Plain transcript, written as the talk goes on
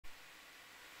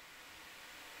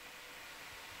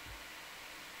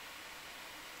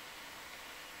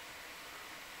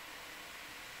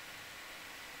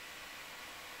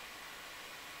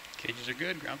Gauges are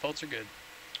good, ground faults are good.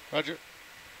 Roger.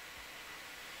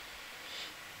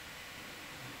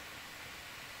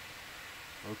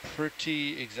 We're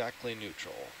pretty exactly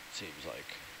neutral, seems like.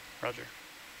 Roger.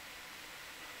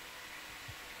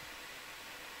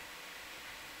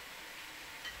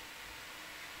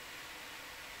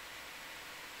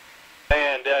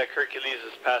 And Hercules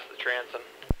is past the transom.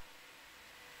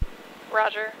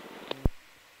 Roger.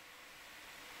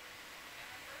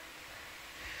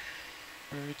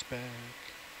 Bird's back.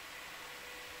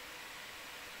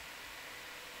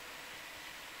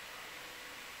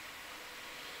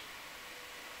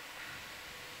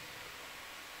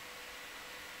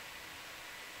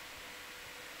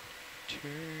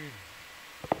 Turn.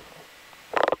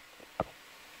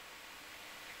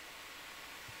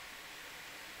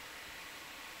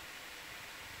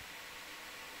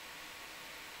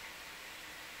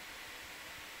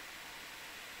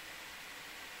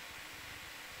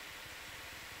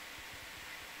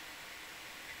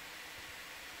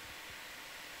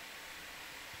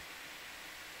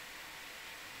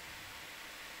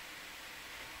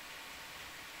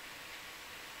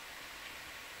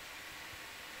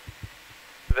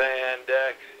 Van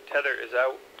deck, tether is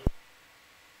out.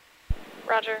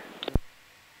 Roger.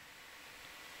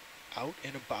 Out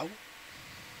and about.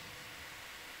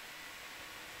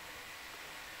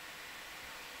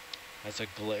 That's a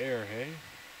glare, hey?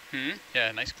 Hmm?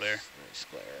 Yeah, nice glare. Nice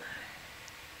glare.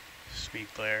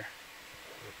 Sweet glare.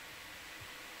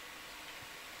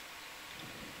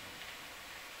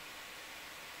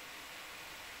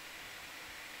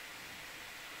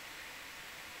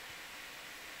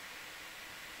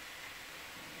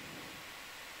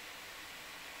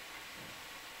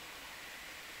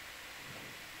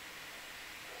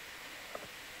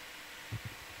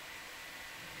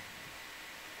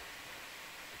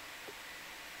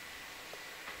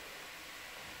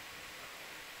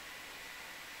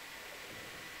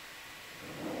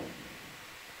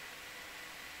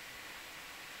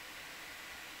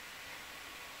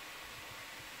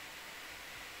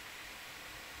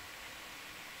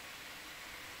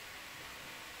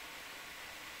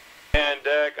 Van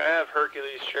deck, I have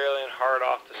Hercules trailing hard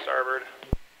off to starboard.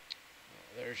 Oh,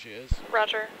 there she is.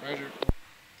 Roger. Roger.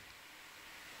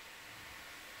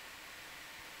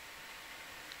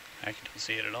 I don't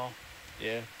see it at all.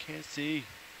 Yeah, can't see.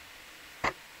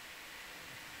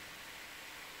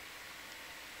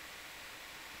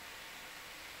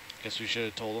 Guess we should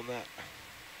have told him that.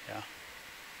 Yeah.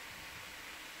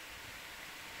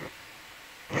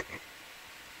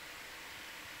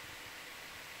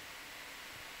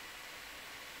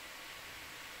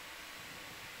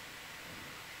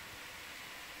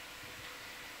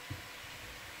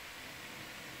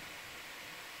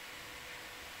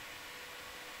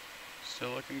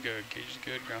 Still looking good. Gauge is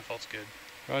good, ground fault's good.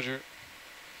 Roger.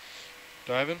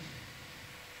 Diving?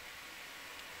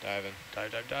 Diving.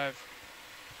 Dive, dive, dive.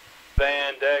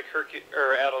 Van deck,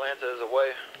 Atalanta is away.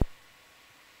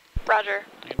 Roger.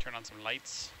 I can turn on some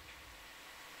lights.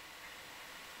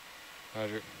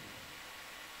 Roger.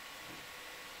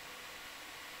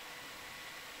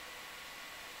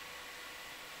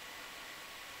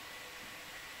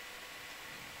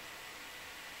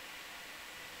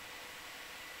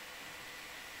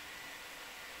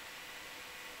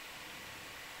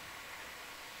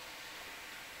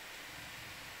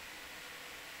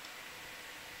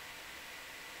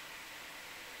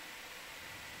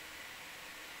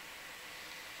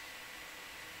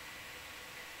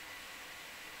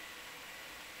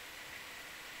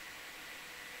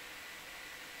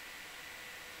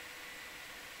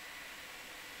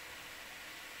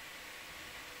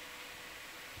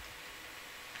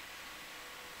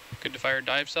 Good to fire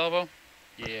dive salvo.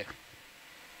 Yeah.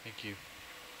 Thank you.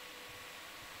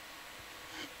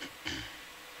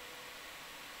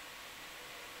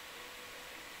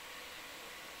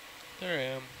 There I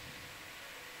am.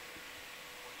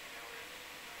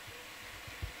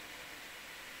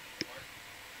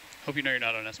 Hope you know you're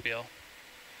not on SBL.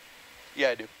 Yeah,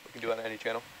 I do. We can do it on any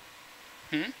channel.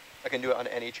 Hmm? I can do it on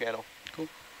any channel. Cool.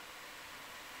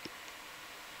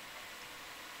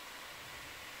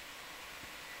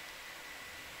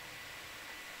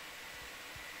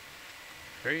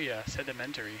 Very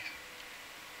sedimentary.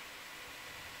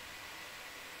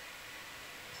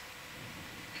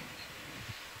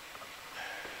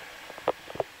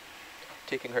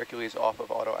 Taking Hercules off of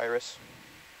auto iris.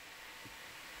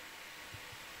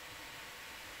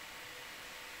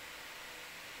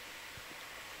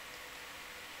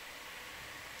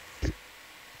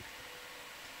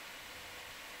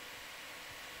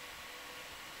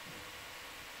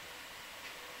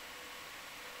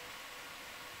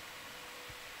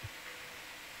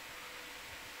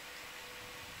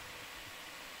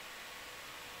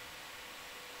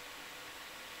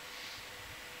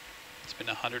 been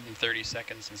 130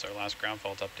 seconds since our last ground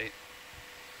fault update.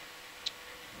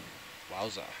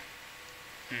 Wowza.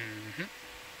 Mm-hmm.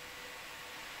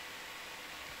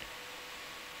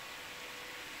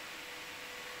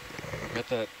 Got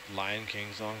that Lion King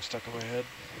song stuck in my head.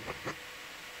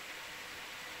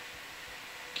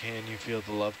 Can you feel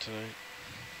the love tonight?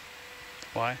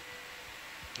 Why?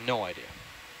 No idea.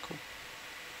 Cool.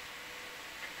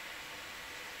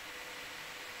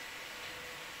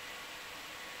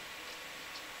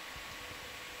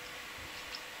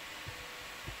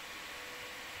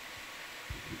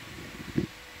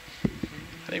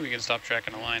 I think we can stop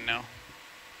tracking a line now.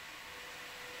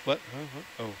 What? Huh?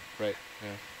 What? Oh, right. Yeah.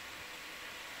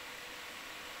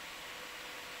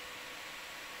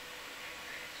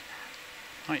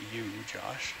 Not you,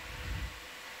 Josh.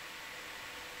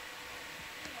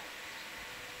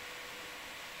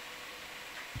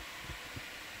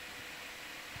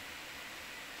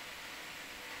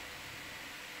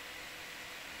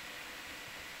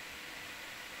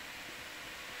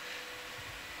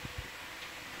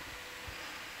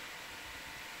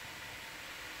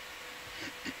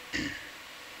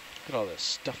 Look at all this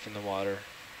stuff in the water.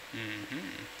 Mm-hmm.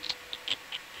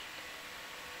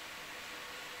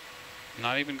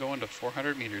 Not even going to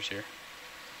 400 meters here.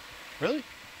 Really? Really?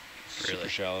 Super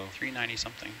shallow. 390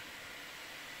 something.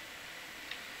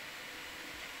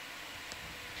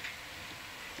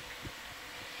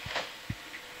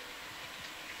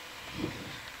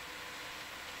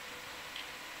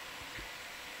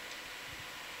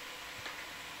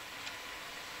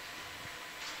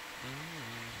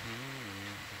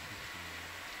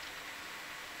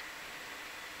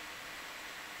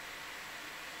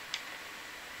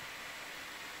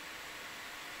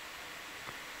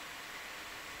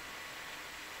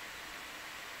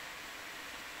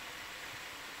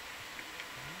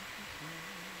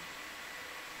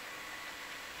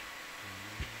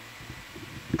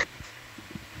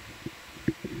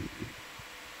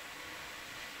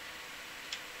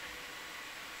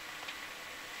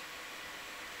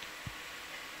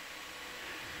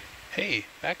 Hey,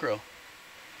 back row.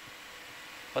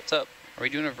 What's up? Are we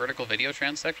doing a vertical video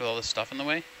transect with all this stuff in the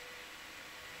way?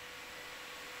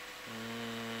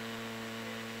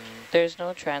 There's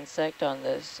no transect on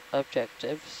this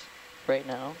objectives right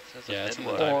now. Yeah, it's in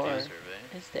the Or dive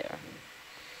is there?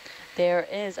 There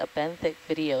is a benthic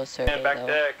video survey And back though.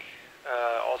 deck,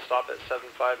 I'll stop at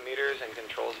 75 meters and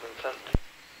controls been sent.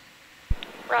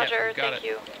 Roger, we've got thank it.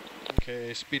 you.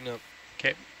 Okay, speeding up.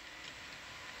 Okay.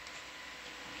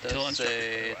 Until Does instructed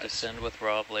say otherwise. descend with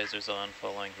ROV lasers on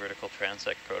following vertical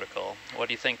transect protocol. What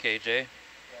do you think, AJ?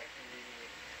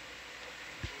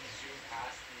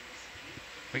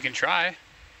 We can try.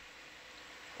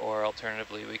 Or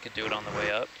alternatively, we could do it on the way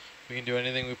up, We can do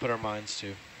anything we put our minds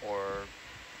to. or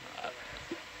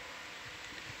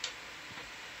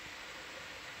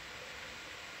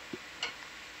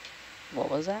What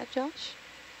was that, Josh?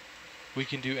 We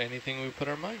can do anything we put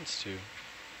our minds to.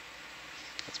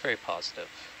 that's very positive.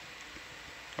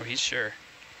 Oh, he's sure.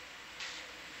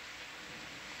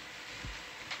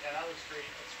 Yeah, that was great.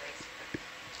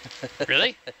 That's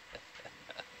Really?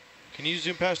 Can you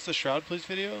zoom past the shroud, please,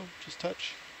 video? Just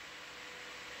touch.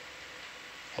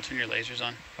 I'll turn your lasers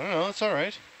on. I don't know, it's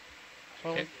alright.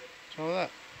 Okay. What's wrong with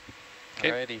that? Okay.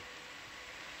 Alrighty.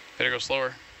 Better go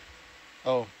slower.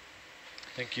 Oh,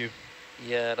 thank you.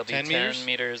 Yeah, it'll be 10 10 meters?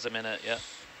 meters a minute, yeah.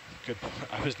 Good.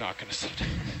 I was not going to say that.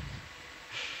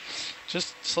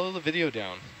 Just slow the video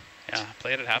down. Yeah,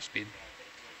 play it at half speed.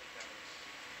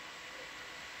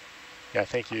 Yeah,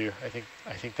 thank you. I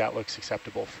think that looks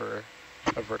acceptable for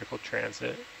a vertical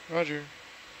transit. Roger.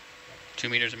 2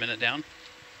 meters a minute down?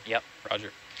 Yep.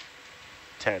 Roger.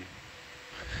 10.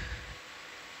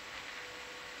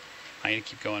 I need to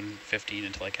keep going 15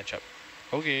 until I catch up.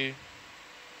 Okay.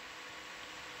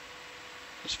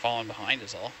 Just falling behind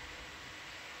is all.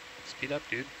 Speed up,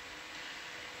 dude.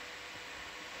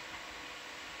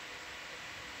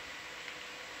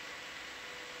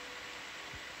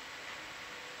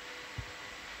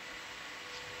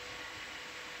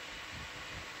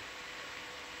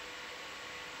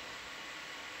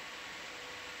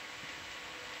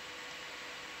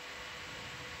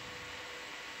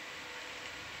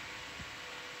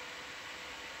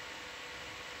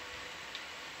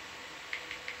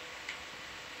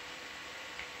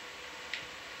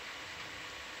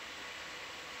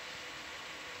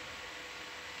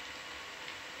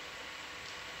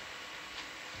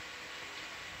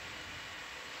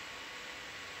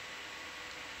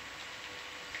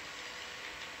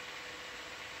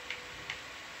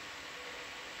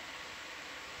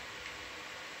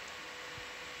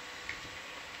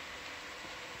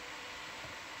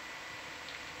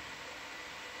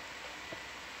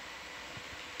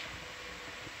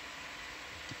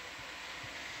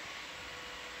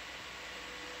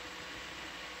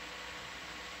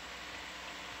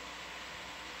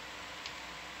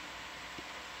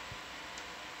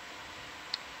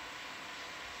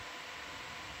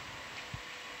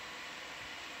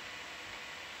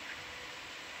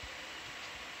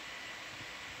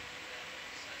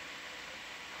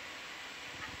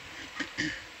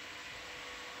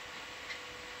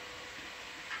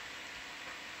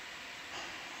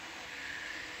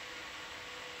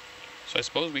 So I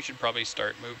suppose we should probably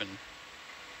start moving.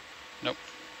 Nope.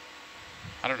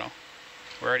 I don't know.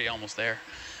 We're already almost there.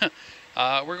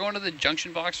 We're going to the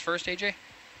junction box first, AJ?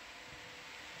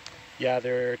 Yeah,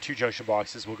 there are 2 junction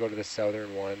boxes. We'll go to the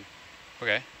southern one.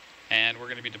 Okay. And we're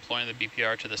going to be deploying the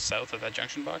BPR to the south of that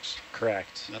junction box?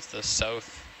 Correct. And that's the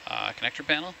south connector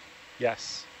panel?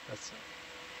 Yes, that's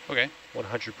Okay.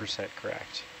 100%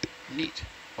 correct. Neat.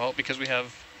 Well, because we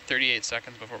have 38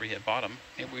 seconds before we hit bottom,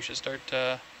 maybe we should start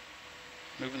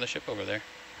moving the ship over there.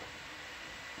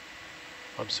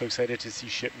 I'm so excited to see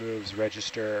ship moves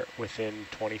register within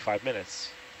 25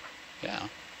 minutes. Yeah.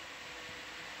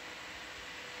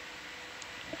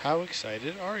 How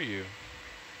excited are you?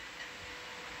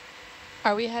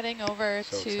 Are we heading over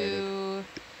So to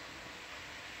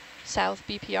South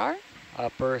BPR?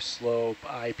 Upper slope,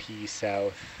 IP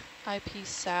south. IP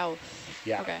South.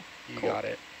 Yeah, Okay. you cool. got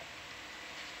it.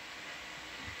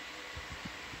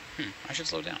 I should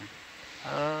slow down.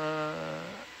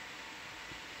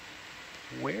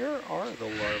 Where are the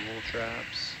larval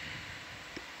traps?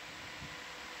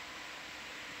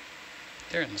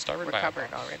 They're in the starboard We're bio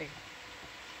covered box. already.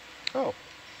 Oh.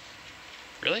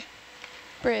 Really?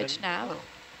 Bridge then- nav. oh.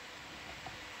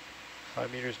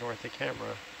 5 meters north of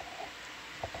camera.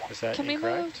 Is that Can we move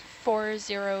incorrect?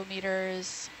 40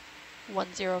 meters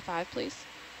 105, please?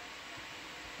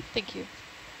 Thank you.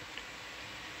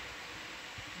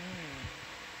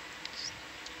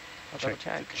 I'll double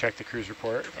check. Check the cruise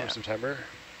report from Yeah. September.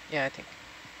 Yeah, I think.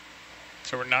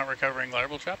 So we're not recovering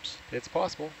larval traps? It's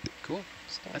possible. Cool.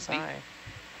 Stand That's neat. by.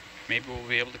 Maybe we'll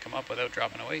be able to come up without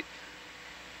dropping a weight.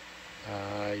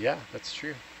 Yeah, that's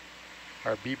true.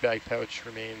 Our bead bag pouch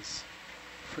remains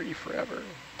free forever.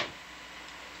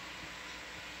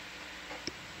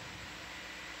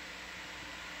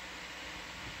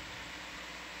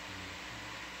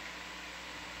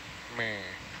 Meh.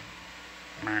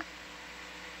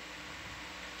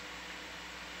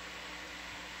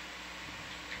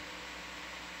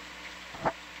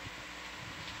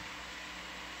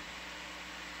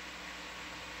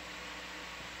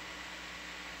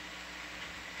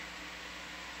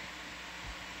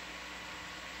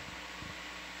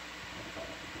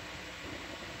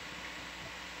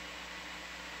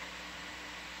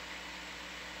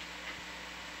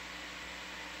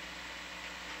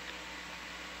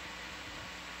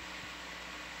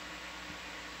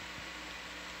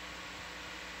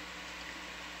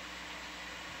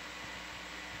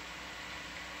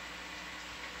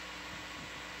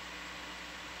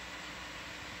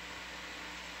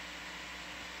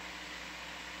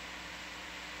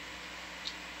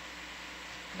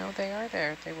 No, they are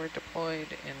there. They were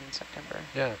deployed in September.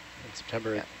 Yeah, in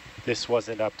September. Yeah. This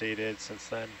wasn't updated since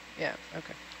then. Yeah,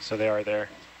 okay. So they are there.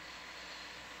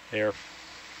 They are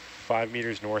 5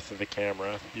 meters north of the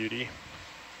camera, beauty.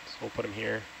 So we'll put them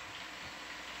here.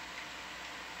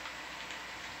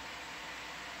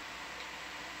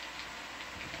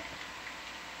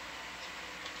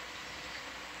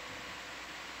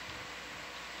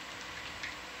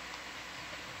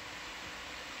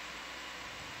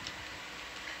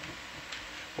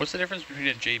 What's the difference between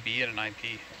a JB and an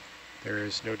IP? There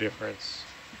is no difference.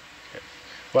 Okay.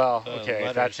 Well, okay,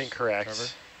 that's letters, incorrect.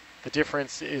 Trevor. The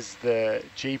difference is the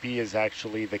JB is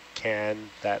actually the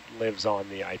CAN that lives on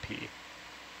the IP.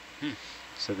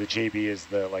 So the JB is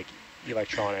the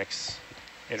electronics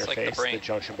It's interface, like the the brain.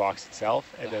 junction box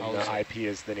itself, and The then the housing. IP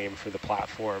is the name for the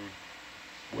platform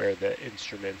where the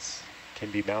instruments can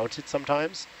be mounted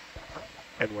sometimes,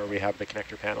 and where we have the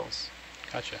connector panels.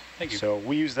 Gotcha. Thank you. So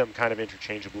we use them kind of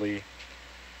interchangeably.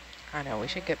 I know, we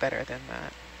should get better than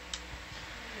that.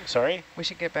 Sorry? We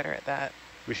should get better at that.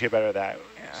 We should get better at that.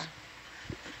 Yeah.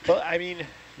 Well, I mean,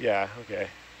 yeah, okay.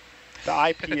 The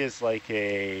IP is like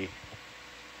a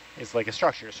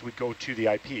structure, so we go to the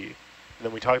IP, and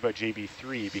then we talk about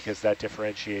JB3 because that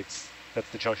differentiates. That's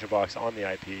the junction box on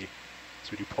the IP,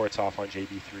 so we do ports off on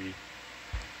JB3.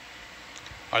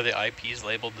 Are the IPs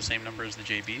labeled the same number as the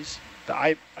JBs?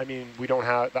 I mean, we don't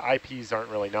have the IPs aren't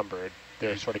really numbered.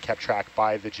 They're sort of kept track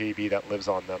by the JB that lives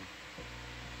on them,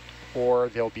 or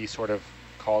they'll be sort of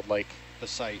called like The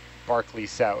site. Barclay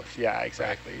South. Yeah,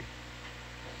 exactly.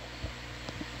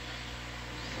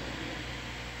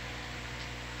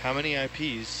 How many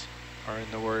IPs are in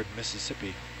the word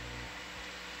Mississippi?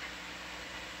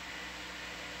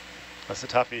 That's a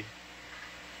toughie.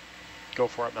 Go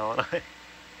for it, Melanie. I think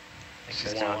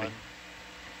She's it's counting. one.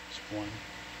 It's one.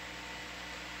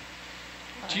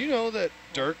 Do you know that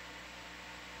Dirk?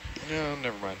 No,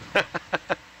 never mind.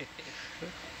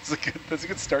 That's a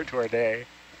good start to our day.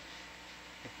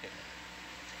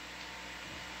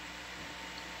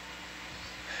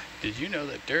 Did you know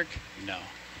that Dirk? No.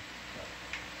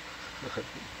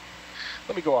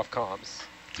 Let me go off comms.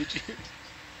 Did you?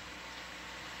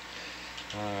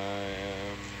 I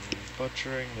am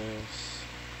butchering this.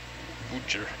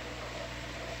 Butcher.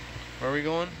 Where are we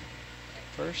going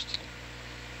first?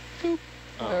 Boop.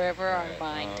 Oh, Wherever our alright,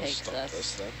 mind I'll takes stop us.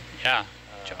 this then. Yeah,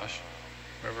 Josh.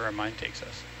 Wherever our mind takes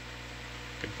us.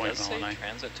 Good point, Does say Melanie.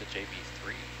 transit to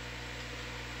JB3.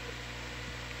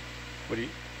 What do you?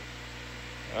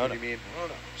 What do you mean? I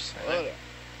think-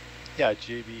 Yeah,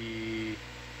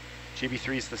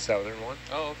 JB3 is the southern one.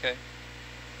 Oh, okay.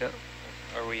 Yeah.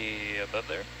 Are we above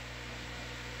there?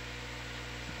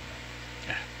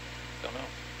 Yeah. Don't know.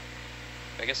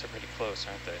 I guess they're pretty close,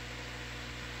 aren't they?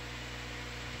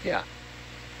 Yeah.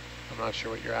 I'm not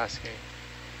sure what you're asking.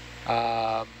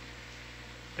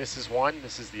 This is one,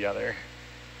 this is the other.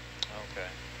 Okay.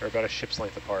 They're about a ship's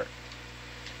length apart.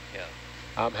 Yeah,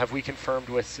 Have we confirmed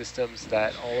with systems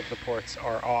that all of the ports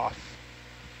are off?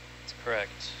 that's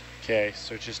correct. Okay,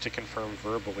 so just to confirm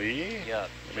verbally. Yeah,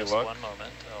 Let me just look. one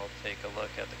moment. I'll take a look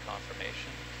at the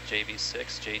confirmation.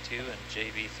 JB6, J2, and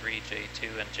JB3,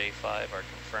 J2, and J5 are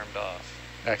confirmed off.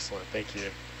 Excellent, thank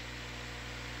you.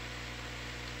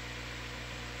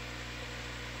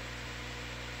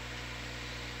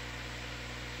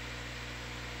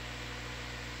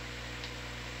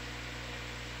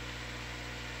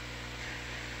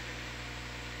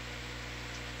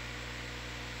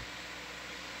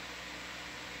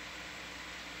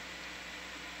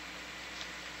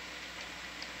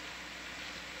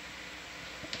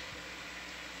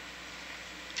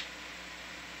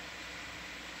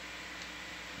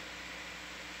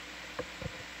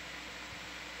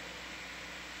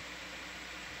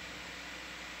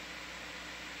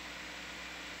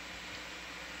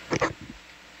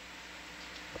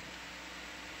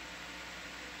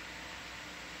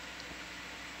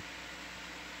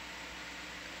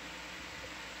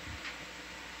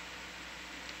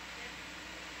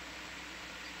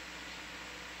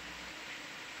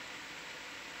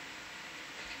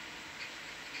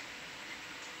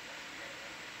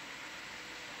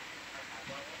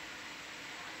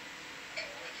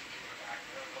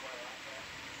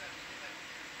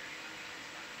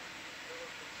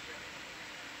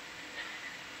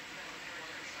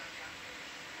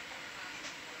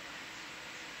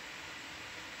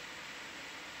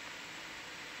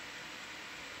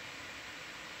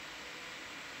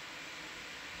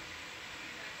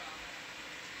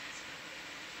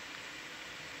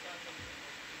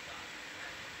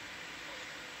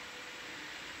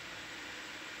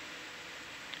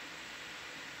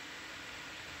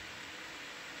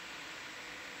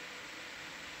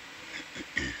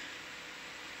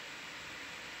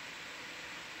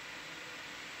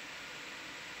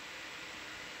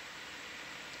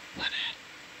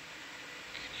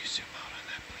 Can you zoom out on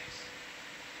that, please?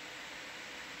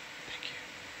 Thank you.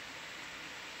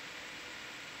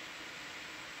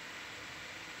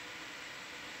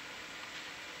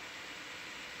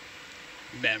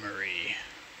 Memory.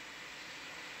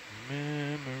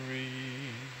 Memory.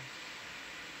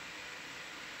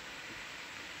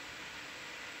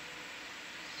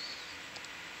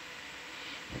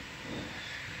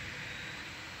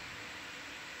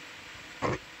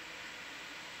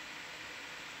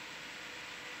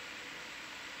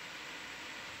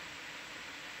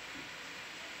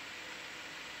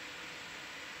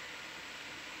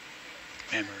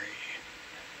 Memory.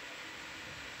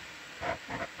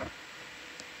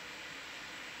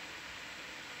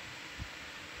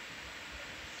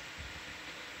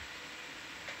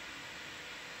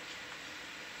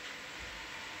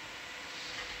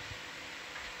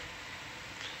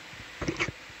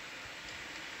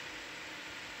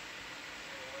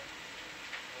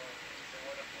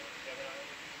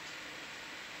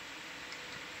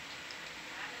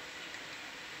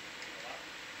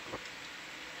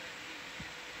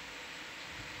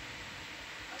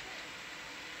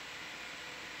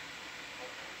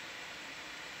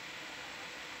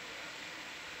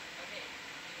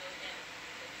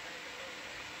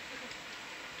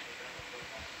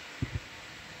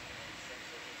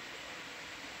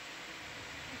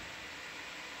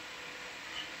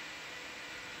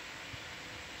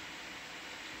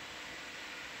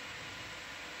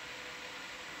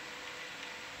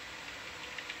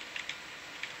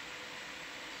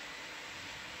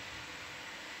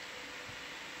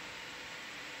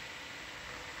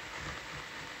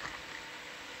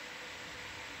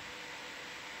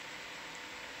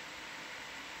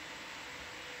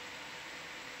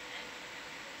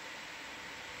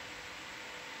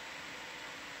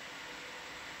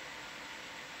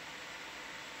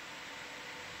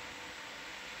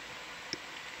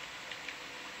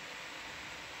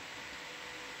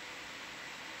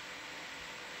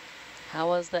 How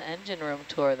was the engine room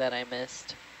tour that I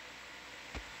missed?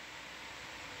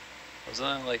 Wasn't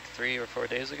that like 3 or 4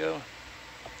 days ago?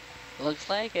 Looks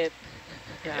like it.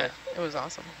 Yeah, it was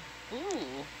awesome.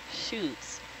 Ooh,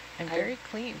 shoots. And very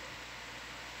clean.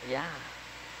 Yeah.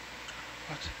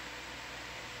 What?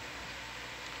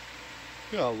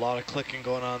 You got a lot of clicking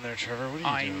going on there, Trevor. What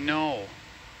are you doing? I know.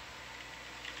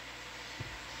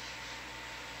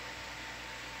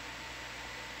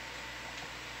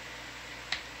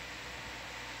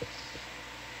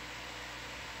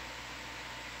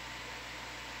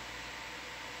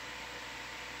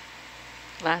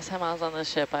 Last time I was on the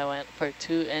ship, I went for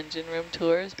 2 engine room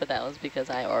tours, but that was because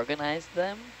I organized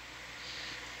them.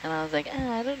 And I was like,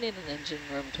 I don't need an engine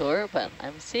room tour, but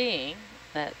I'm seeing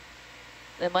that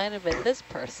it might have been this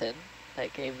person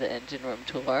that gave the engine room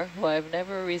tour, who I've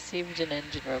never received an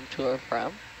engine room tour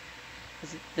from.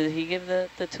 Did he give the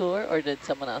tour, or did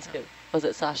someone else give? Was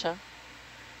it Sasha?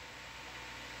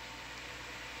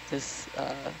 This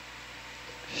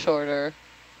shorter,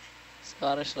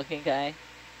 Scottish-looking guy.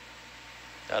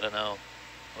 I don't know.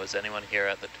 Was anyone here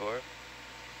at the tour?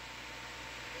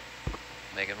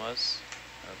 Megan was?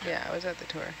 Okay. Yeah, I was at the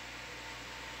tour.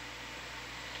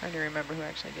 Trying to remember who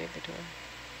actually gave the tour.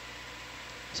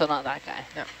 So not that guy?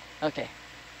 No. Okay.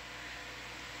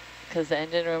 Because the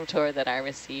engine room tour that I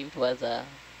received was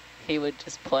he would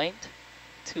just point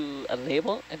to a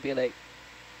label and be like,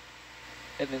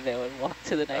 and then they would walk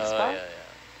to the next spot.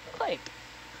 Point.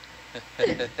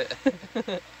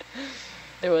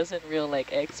 There wasn't real like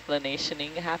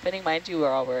explanationing happening. Mind you, we're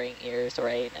all wearing ears,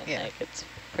 right? And like it's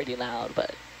pretty loud,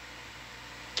 but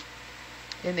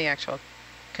in the actual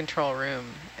control room,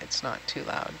 it's not too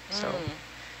loud. So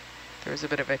there was a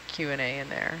bit of a Q&A in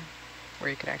there where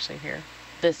you could actually hear.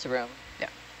 This room. Yeah.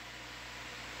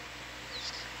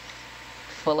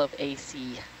 Full of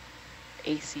AC.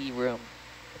 AC room.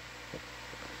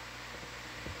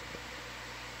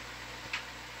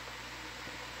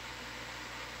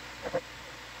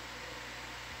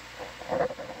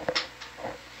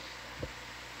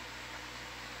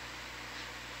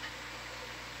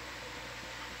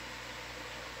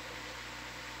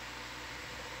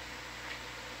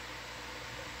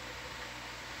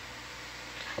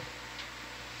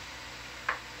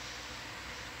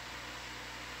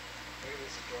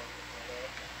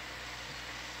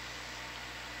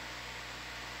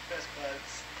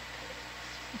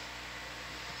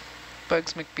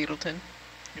 Bugs McBeetleton.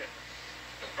 Yeah,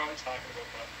 they're probably talking about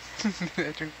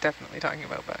bugs. They're definitely talking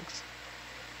about bugs.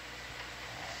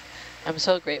 I'm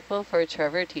so grateful for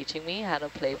Trevor teaching me how to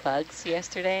play bugs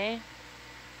yesterday.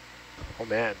 Oh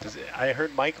man, I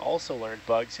heard Mike also learned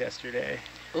bugs yesterday.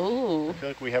 Ooh. I feel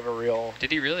like we have a real...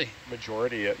 Did he really?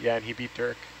 Majority. Yeah, and he beat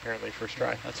Dirk, apparently, first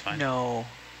try. That's fine. No.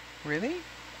 Really?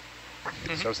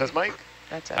 So says Mike.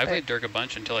 That's I played Dirk a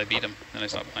bunch until I beat him, then I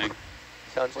stopped playing.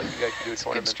 Sounds like you guys could do a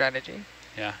tournament. Good strategy.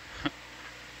 Yeah.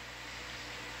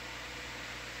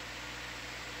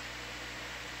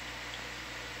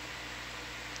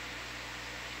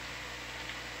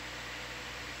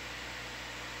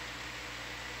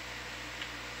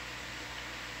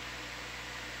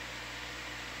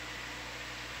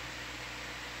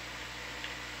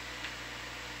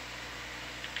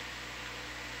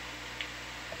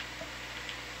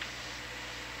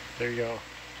 There you go.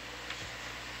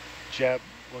 Jeb,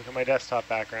 look at my desktop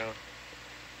background.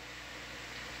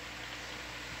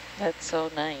 That's so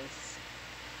nice.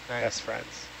 Best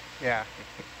friends. Yeah.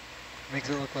 Makes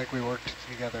it look like we worked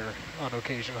together on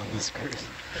occasion on this cruise.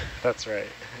 That's right.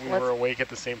 We were awake at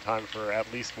the same time for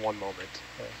at least one moment.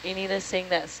 You need to sing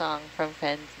that song from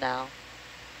Friends now.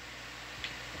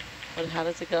 How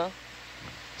does it go?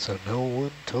 So no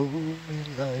one told me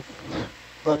life.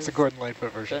 That's the Gordon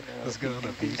Lightfoot version. It's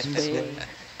gonna be this way.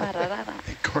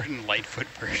 Gordon Lightfoot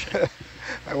version.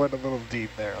 I went a little deep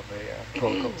there on the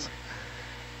vocals.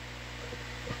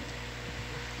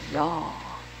 Yeah.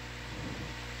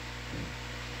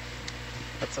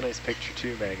 That's a nice picture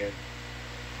too, Megan.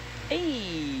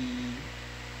 Hey.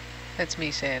 That's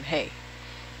me saying, hey.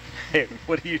 Hey,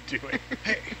 what are you doing?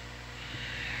 Hey.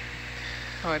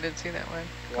 Oh, I didn't see that one.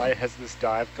 Why has this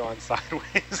dive gone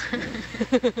sideways?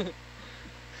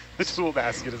 The tool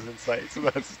basket is in sight, so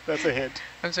that's a hint.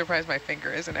 I'm surprised my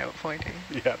finger isn't out pointing.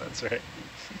 Yeah, that's right.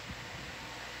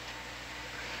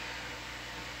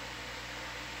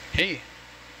 Hey,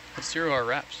 let's zero our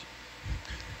wraps.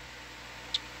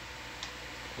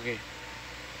 Okay.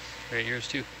 Right, yours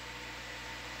too.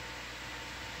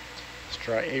 Let's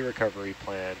draw A recovery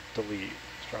plan, delete.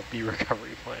 Let's draw B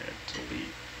recovery plan,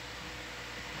 delete.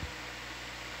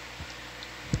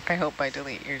 I hope by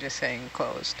delete you're just saying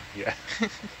closed. Yeah.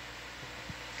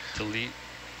 Delete.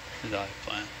 Dive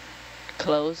plan.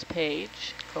 Close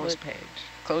page. Close page.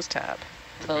 Close tab.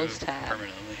 Close Remove tab.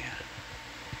 permanently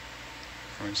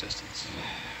from existence.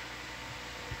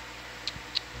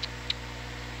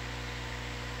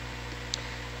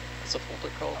 What's the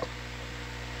folder called?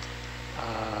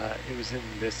 It was in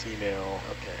this email.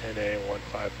 Okay.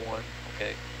 NA151.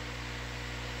 Okay.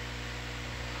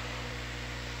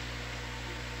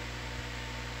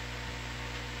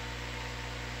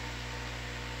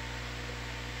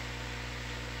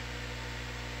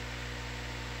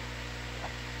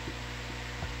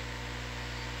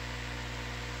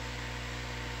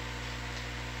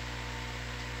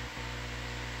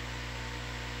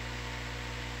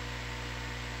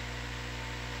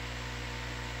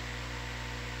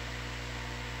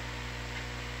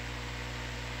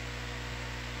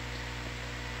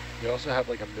 We also have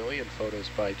like 1 million photos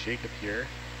by Jacob here,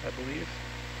 I believe.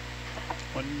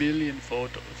 1 million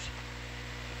photos.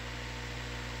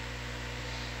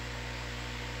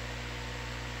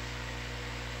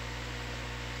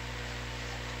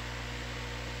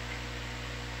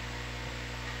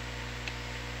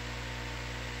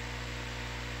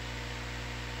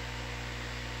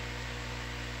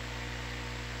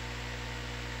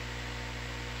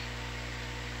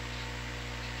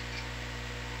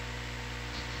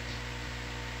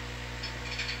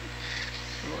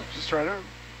 Just trying to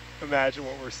imagine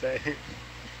what we're saying.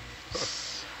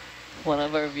 One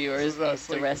of our viewers This is needs us,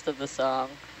 the like, rest of the song,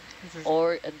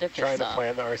 or a different Trying song. to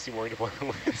plan the RC morning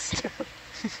deployment list.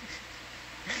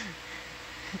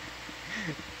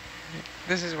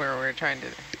 This is where we're trying to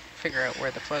figure out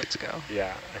where the floats go.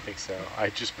 Yeah, I think so. I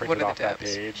just What printed are the off that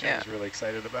depths? page. Yeah. I was really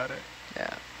excited about it.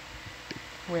 Yeah.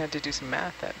 We had to do some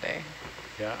math that day.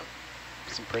 Yeah.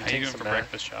 Some How you printing, doing some for math.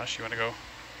 breakfast, Josh? You want to go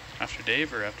after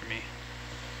Dave or after me?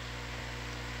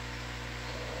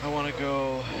 I want to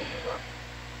go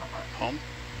Home?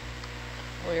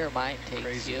 Where your mind takes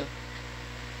Crazy. you.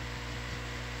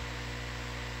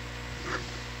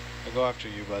 I'll go after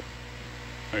you, bud.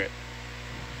 Okay.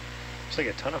 There's like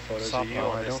a ton of photos of you Oh,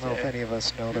 on I this don't know if day. any of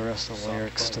us know the rest of the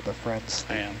lyrics to the Friends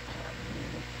I theme.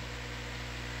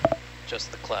 am.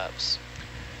 Just the claps.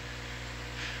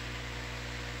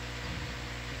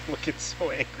 Looking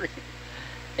so angry.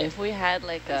 If we had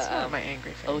like That's a not my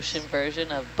angry face. ocean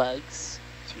version of bugs,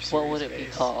 It's your what would serious it be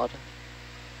face. called?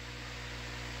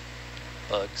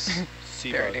 Bugs.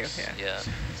 Sea There I do, bugs. yeah. Yeah.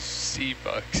 Sea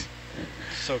bugs.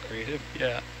 So creative.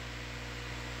 Yeah.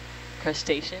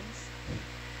 Crustaceans?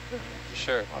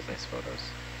 Sure. A lot of nice photos.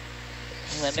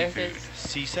 I wonder if Seafood. it's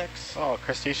Sea sex. Oh,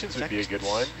 crustaceans would be a good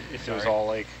one if it was Sorry. all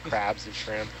like crabs and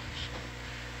shrimp.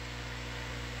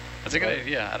 That's a good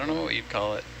idea. I don't know what you'd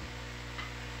call it.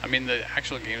 I mean, the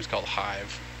actual game is called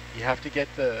Hive. You have to get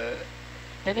the.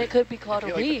 then it could be called I a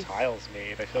feel like reef. the tiles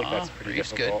made. I feel like that's pretty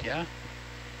Reef's difficult. good, yeah.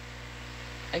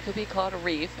 It could be called a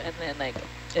reef, and then like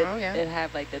Oh, yeah. it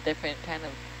have like the different kind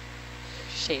of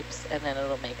shapes, and then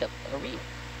it'll make a reef.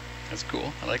 That's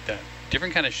cool. I like that.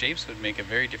 Different kind of shapes would make a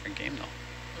very different game, though.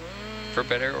 For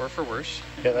better or for worse.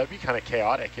 Yeah, that'd be kind of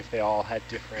chaotic if they all had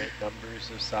different numbers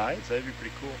of sides. That'd be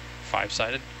pretty cool.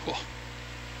 5-sided. Cool.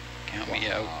 Count me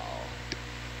out.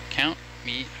 Count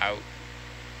me out.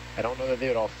 I don't know that they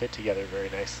would all fit together very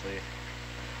nicely.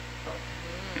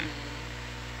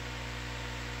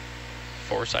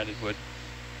 4-sided would.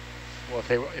 Well,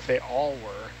 if they all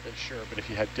were, then sure. But if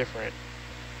you had different,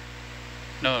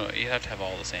 No, you have to have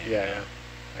all the same. yeah.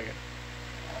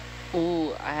 Okay.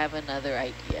 Ooh, I have another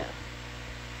idea.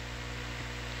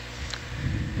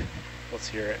 Let's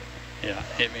hear it. Yeah,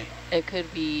 hit me. It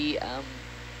could be,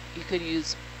 you could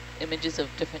use images of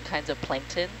different kinds of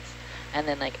planktons, and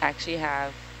then like actually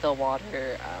have the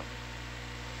water,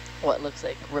 what looks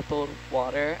like rippled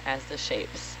water as the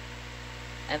shapes.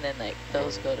 And then like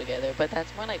those go together, but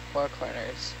that's more like 4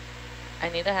 corners. I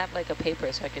need to have like a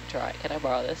paper so I can draw it. Can I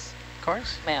borrow this? Of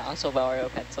course. May I also borrow a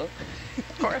pencil?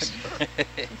 Of course.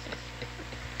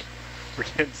 We're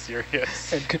getting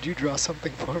serious. And could you draw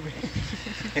something for me?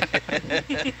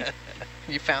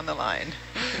 You found the line.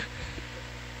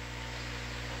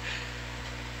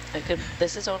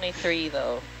 This is only 3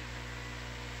 though.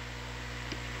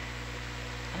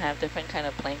 I have different kind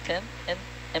of plankton and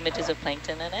images of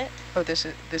plankton in it. Oh, this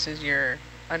is your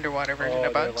underwater version Oh,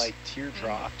 of bugs? they're like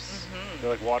teardrops. Mhm. They're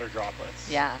like water droplets.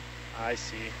 Yeah, I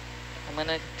see. I'm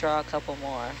gonna draw a couple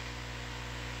more.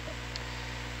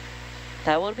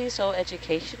 That would be so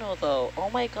educational though. Oh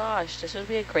my gosh, this would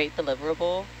be a great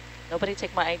deliverable. Nobody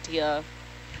take my idea.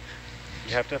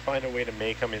 You have to find a way to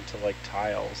make them into like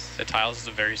tiles. The tiles is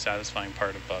a very satisfying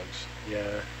part of bugs.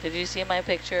 Yeah. Did you see my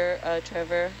picture,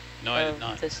 Trevor? No, I did of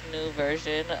not. this new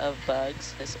version of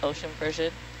bugs, this ocean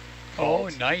version.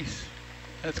 called? Oh, nice.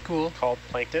 That's cool. Called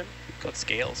plankton? Called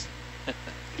scales.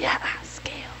 Yeah,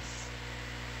 scales.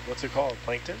 What's it called?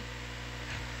 Plankton?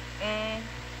 Mm.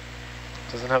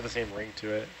 Doesn't have the same ring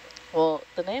to it. Well,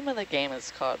 the name of the game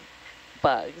is called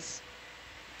Bugs.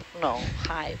 No,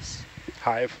 Hives.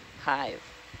 Hive. Hive.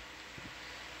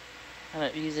 And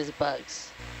it uses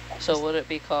bugs. So would it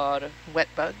be called... Wet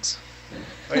bugs?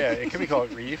 Oh yeah, it could be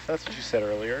called reef. That's what you said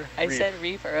earlier. I Reef. said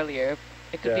reef earlier.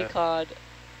 It could be called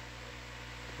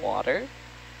water.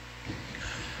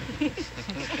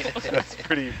 That's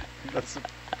a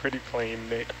pretty plain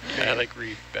name. I like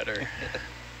reef better.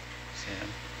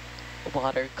 Sam.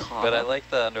 Water column. But I like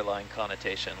the underlying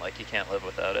connotation, like you can't live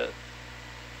without it.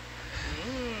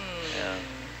 Yeah.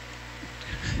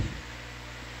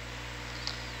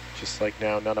 Just like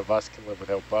now, none of us can live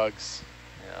without bugs.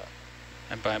 Yeah.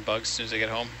 I'm buying bugs as soon as I get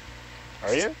home.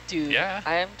 Are you? Dude, Yeah.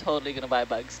 I am totally going to buy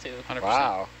bugs too. 100%.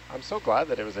 Wow. I'm so glad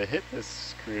that it was a hit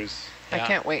this cruise. Yeah. I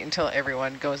can't wait until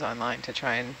everyone goes online to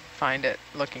try and find it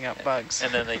looking up bugs.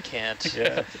 And then they can't.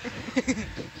 Yeah. I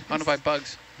want to buy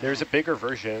bugs. There's a bigger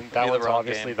version. That Be the one's wrong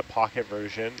obviously game. the pocket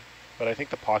version, but I think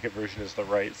the pocket version is the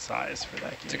right size for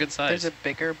that game. It's a good size. There's a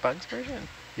bigger bugs version?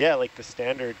 Yeah, like the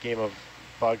standard game of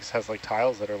bugs has like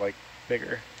tiles that are like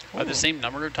bigger. Are the same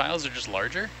number of tiles or just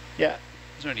larger? Yeah.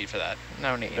 There's no need for that.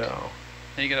 No need. No.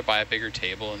 Then you gotta buy a bigger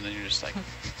table and then you're just like,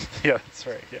 Yeah, that's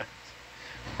right. Yeah.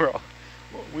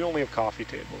 We only have coffee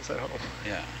tables at home.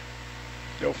 yeah.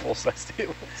 No full-size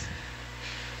tables.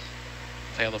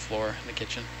 Play on the floor in the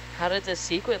kitchen. How did the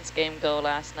sequence game go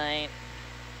last night?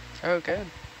 Oh, good.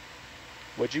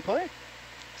 What'd you play?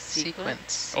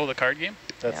 Sequence. Oh, the card game?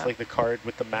 That's Yeah. like the card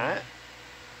with the mat.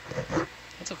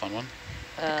 That's a fun one.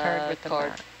 card with the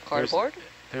mat. Cardboard?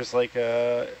 There's like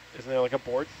a, isn't there like a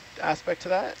board aspect to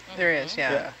that? There is,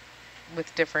 yeah.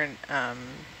 With different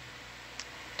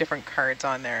different cards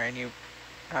on there, and you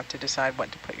have to decide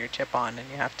what to put your chip on, and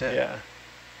you have to Yeah.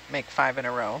 make 5 in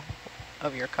a row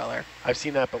of your color. I've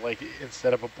seen that, but like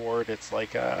instead of a board, it's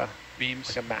like a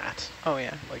Beams. mat. Oh,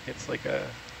 yeah. Like it's like a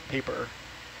paper.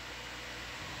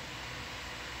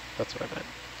 That's what I meant.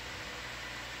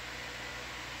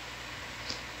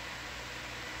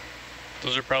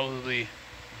 Those are probably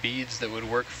beads that would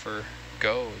work for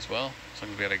Go as well. As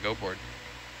long as we got a Go board.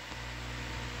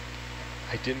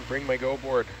 I didn't bring my Go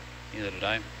board. Neither did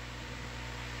I.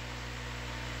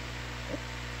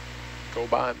 Go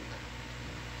ban.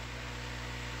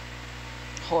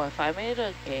 Oh, if I made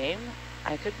a game,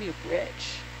 I could be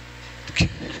rich.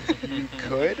 You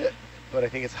could, but I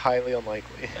think it's highly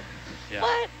unlikely. Yeah.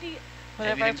 What?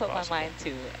 Whatever I Anything's put possible. my mind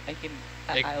to,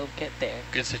 Hey, I'll get there.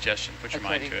 Good suggestion. Put your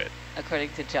mind to it.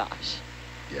 According to Josh.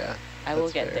 Yeah. I will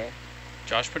that's get fair. there.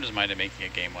 Josh put his mind to making a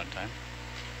game one time.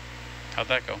 How'd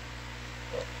that go?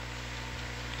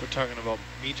 We're talking about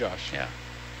me, Josh. Yeah.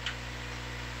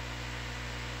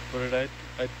 What did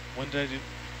when did I do?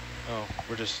 Oh,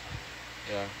 we're just,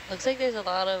 yeah. Looks like there's a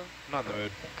lot of I'm not in the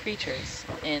mood. creatures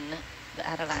in the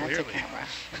Atalanta Clearly.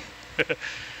 camera.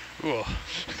 Ooh,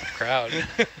 crowd.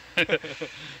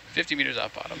 50 meters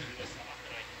off bottom.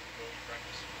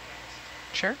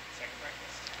 Sure.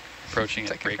 Approaching at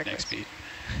Second breakneck breakfast. speed.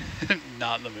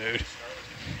 Not in the mood.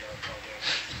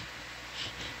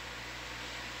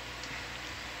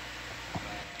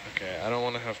 Okay, I don't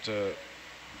want to have to,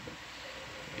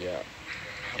 yeah.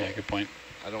 Yeah, good point.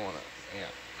 I don't want to, yeah.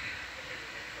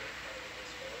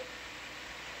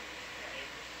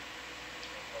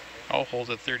 I'll hold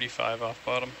at 35 off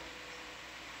bottom.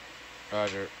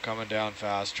 Roger, coming down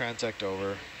fast, transect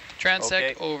over.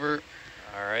 Transect Okay. over.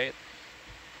 All right.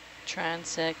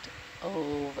 Transect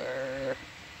over.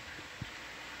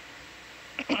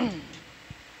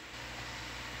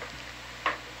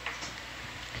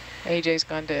 AJ's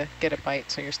gone to get a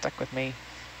bite, so you're stuck with me.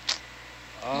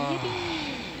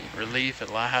 Oh, Relief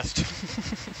at last.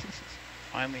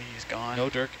 Finally, he's gone. no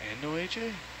Dirk and no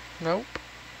AJ? Nope.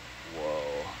 Whoa.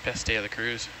 Best day of the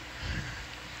cruise.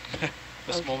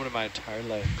 Best Okay. moment of my entire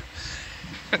life.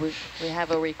 We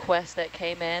have a request that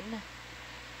came in.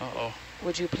 Uh-oh.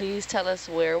 Would you please tell us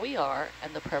where we are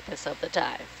and the purpose of the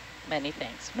dive? Many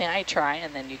thanks. May I try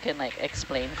and then you can like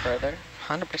explain further?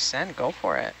 100%, go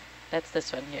for it. That's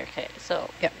this one here. Okay, so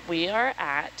Yep. we are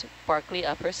at Barkley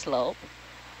Upper Slope,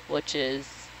 which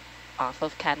is off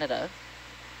of Canada,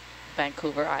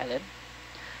 Vancouver Island.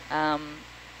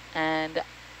 And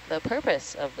the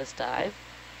purpose of this dive,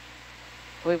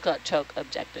 we've got choke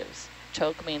objectives.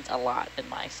 Choke means a lot in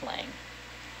my slang.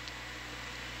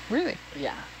 Really?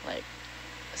 Yeah, like,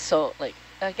 so, like,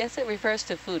 I guess it refers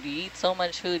to food. You eat so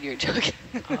much food, you're choking.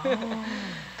 Oh,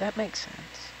 that makes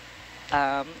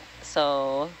sense.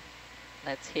 So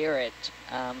Let's hear it.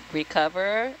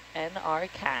 Recover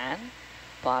NR can,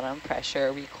 bottom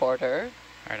pressure recorder.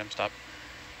 All right, I'm stopped.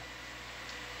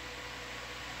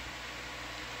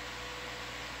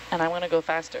 And I'm going to go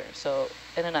faster. So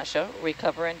in a nutshell,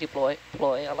 recover and deploy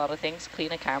a lot of things,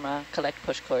 clean a camera, collect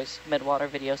push cores, midwater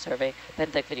video survey,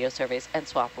 benthic video surveys, and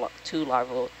swap 2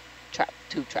 larval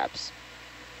tube traps.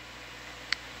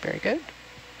 Very good.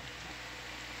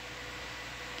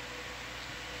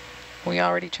 We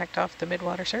already checked off the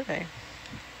midwater survey.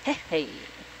 Hey, hey.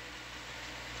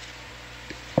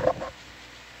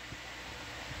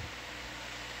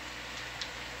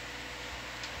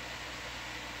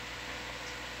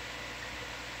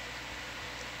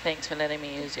 Thanks for letting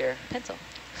me use your pencil.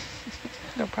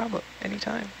 No problem.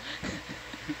 Anytime.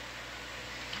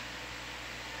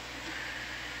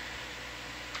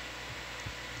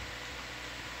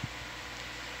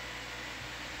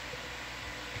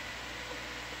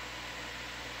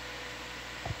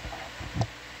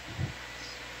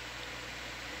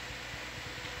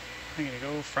 I'm gonna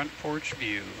go front porch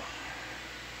view.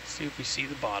 See if we see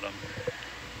the bottom.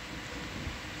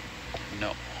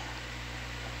 No.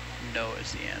 No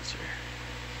is the answer.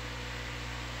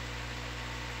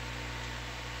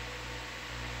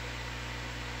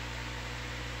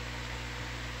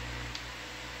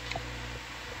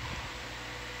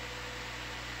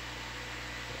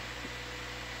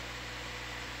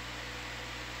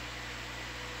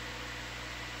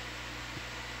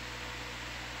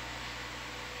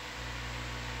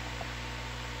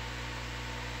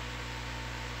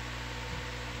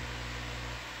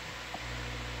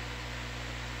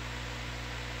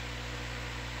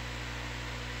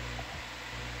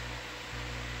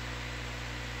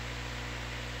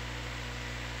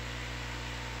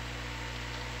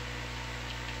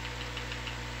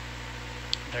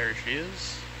 There she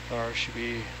is. Or should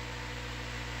be.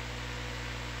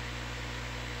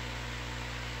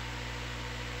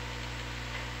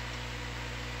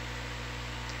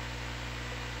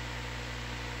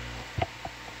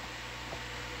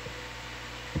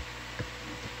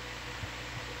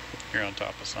 You're on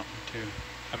top of something too.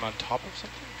 I'm on top of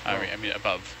something? I mean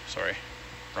above. Sorry,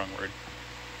 wrong word.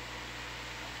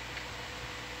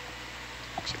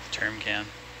 Looks like the term can.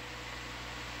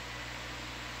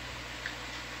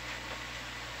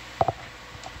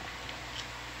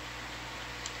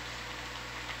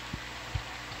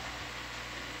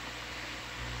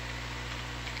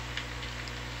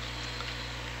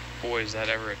 Boy, is that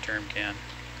ever a term can.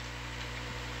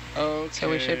 Okay. So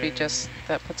we should be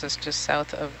that puts us just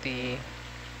south of the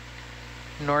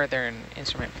northern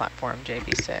instrument platform,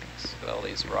 JB6. Look at all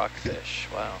these rockfish.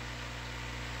 Wow.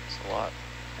 That's a lot.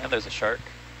 And there's a shark.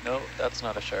 No, that's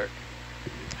not a shark.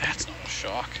 That's not a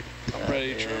shock. I'm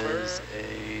ready, Trevor.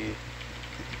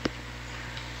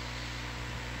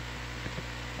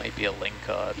 Might be a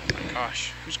lingcod.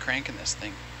 Gosh, who's cranking this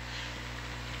thing?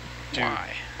 Dude, Why?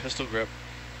 pistol grip.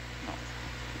 No.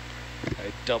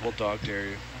 I double dog dare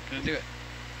you. Not gonna do it.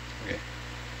 Okay.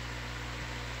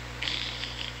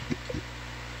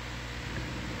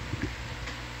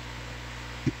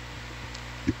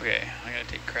 Okay, I'm gonna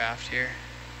take craft here.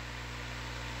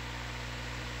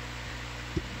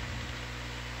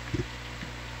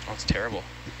 Oh, it's terrible.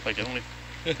 Like it only,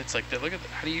 it's like look at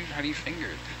how do you finger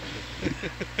it?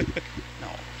 No.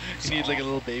 You need like a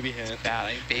little baby hand. It's bad.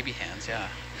 I need baby hands. Yeah.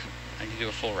 I need to do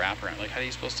a full wraparound. Like, how are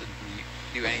you supposed to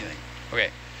do anything? Okay.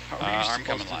 How are you arm supposed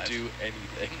coming live. to do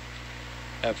anything?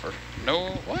 Ever. No,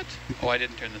 what? Oh, I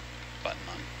didn't turn the button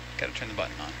on. Gotta turn the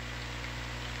button on.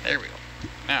 There we go.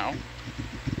 Now,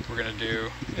 we're gonna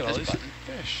do Look at all this these button.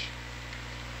 fish.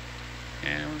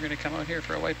 And we're gonna come out here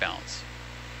for a white balance.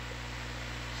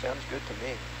 Sounds good to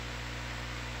me.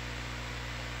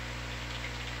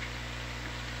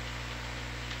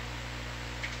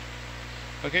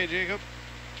 Okay, Jacob.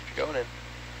 Going in.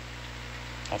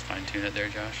 I'll fine tune it there,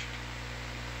 Josh.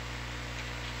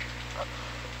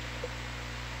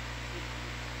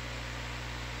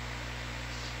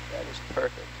 That is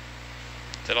perfect.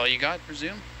 Is that all you got,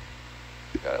 presume?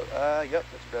 Got it. Yep,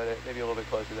 that's about it. Maybe a little bit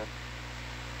closer then.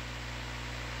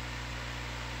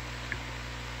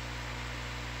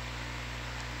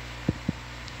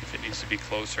 If it needs to be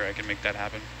closer, I can make that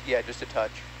happen. Yeah, just a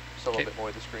touch. Just a Okay. little bit more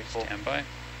of the screen full. Stand by. You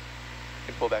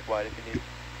can pull back wide if you need.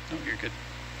 Oh, you're good.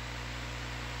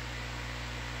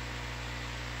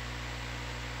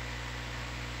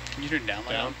 Can you turn down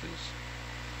light on, please?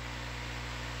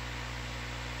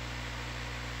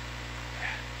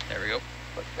 There we go.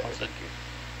 Much better, All set. thank you.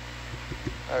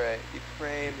 Alright, the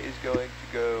frame is going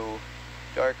to go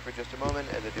dark for just a moment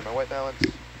as I do my white balance.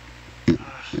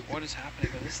 What is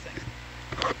happening with this thing?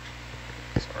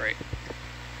 Sorry.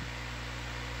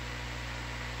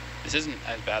 This isn't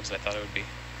as bad as I thought it would be.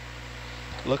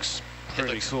 Looks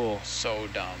pretty cool. So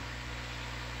dumb.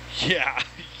 Yeah,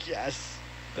 yes.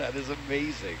 That is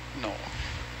amazing. No.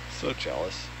 So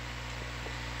jealous.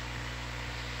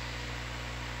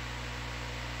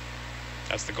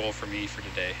 That's the goal for me for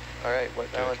today. All right, wet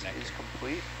Do a balance connector. is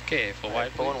complete. Okay, full All right,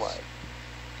 wide, full and please. wide.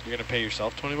 You're gonna pay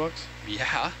yourself 20 bucks?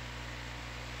 Yeah.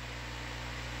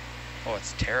 Oh,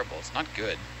 it's terrible. It's not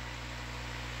good.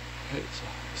 It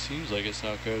seems like it's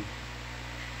not good.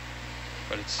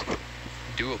 But it's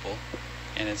doable.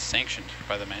 And it's sanctioned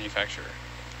by the manufacturer.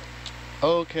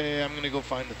 Okay, I'm gonna go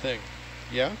find the thing.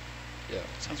 Yeah? Yeah.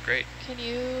 Sounds great. Can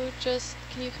you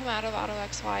come out of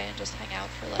AutoXY and just hang out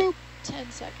for like Boop. 10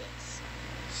 seconds?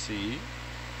 See?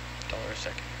 $1 a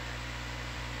second.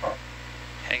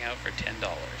 Hang out for $10.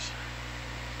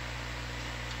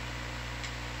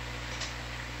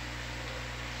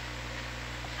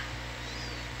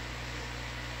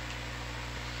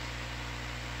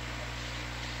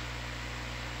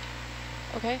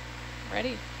 Okay,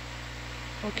 ready.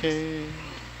 Okay. You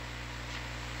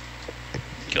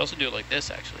could also do it like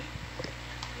this, actually.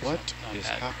 What Not is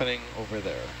bad. happening over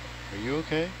there? Are you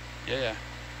okay? Yeah, yeah.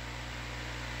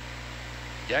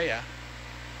 Yeah, yeah.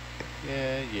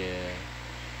 Yeah, yeah.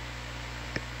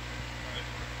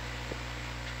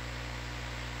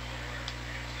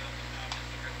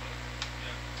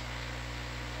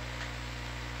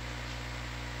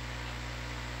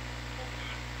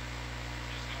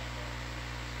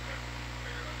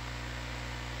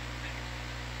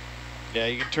 Yeah,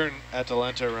 you can turn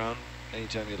Atalanta around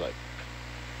anytime you like.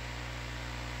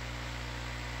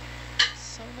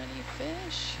 So many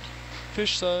fish.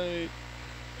 Fish side.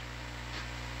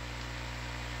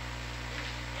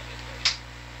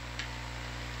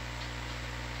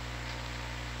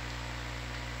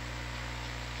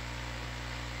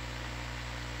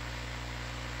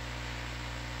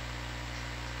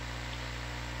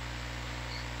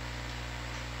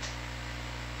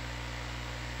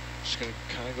 Just gonna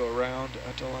kind of go around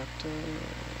Atalanta.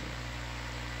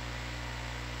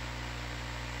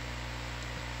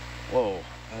 Whoa,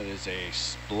 that is a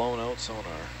blown out sonar.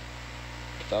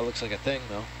 That looks like a thing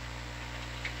though.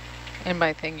 And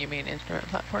by thing, you mean instrument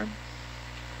platform?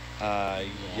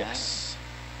 Yes.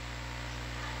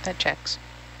 That checks.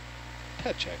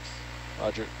 That checks.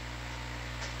 Roger.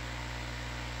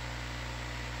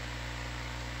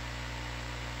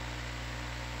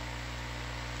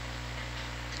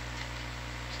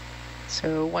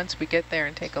 So once we get there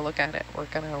and take a look at it, we're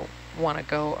gonna want to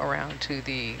go around to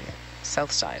the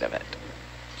south side of it.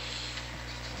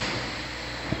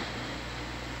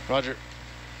 Roger.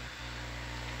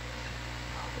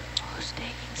 Oh,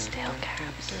 staying still,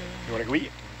 Caps. You want to go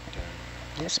eat?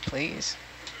 Yes, please.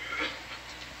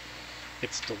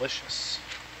 It's delicious.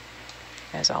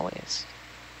 As always.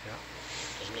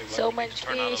 So much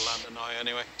Turn out of fish. London now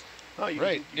anyway. Oh, you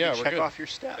Right, can, yeah, can we're check good. off your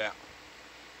step. Yeah.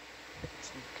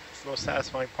 It's the most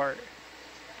satisfying part.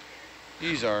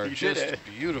 These are You did just it.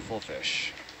 beautiful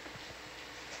fish.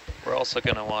 We're also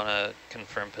going to want to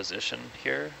confirm position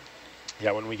here.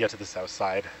 Yeah, when we get to the south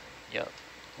side, Yep.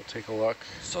 we'll take a look.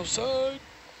 South side.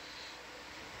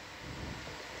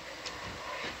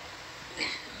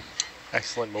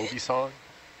 Excellent Moby song.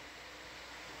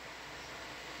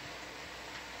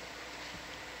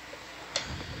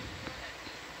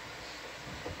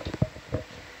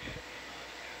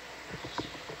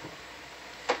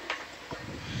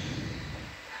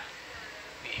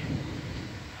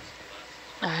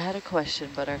 I had a question,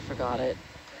 but I forgot it.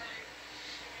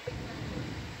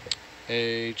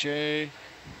 AJ,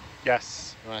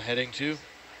 Yes. am I heading to?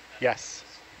 Yes.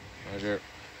 Roger.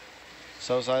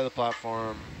 South side of the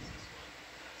platform.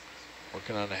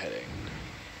 Working on a heading.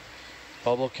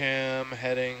 Bubble cam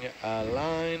heading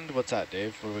aligned. What's that,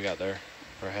 Dave? What do we got there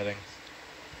for heading?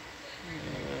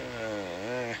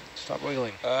 Stop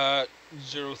wiggling.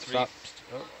 03. Stop.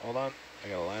 Oh, hold on. I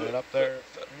gotta line it up there.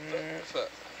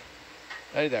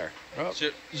 Hey there. Oh,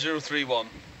 031.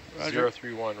 Roger.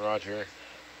 031, Roger.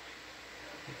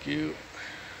 Thank you.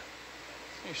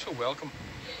 You're so welcome.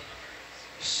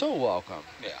 So welcome.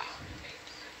 Yeah.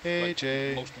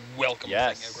 AJ. Most welcome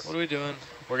Yes. thing ever. What are we doing?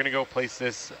 We're going to go place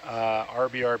this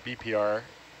RBR BPR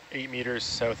 8 meters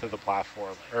south of the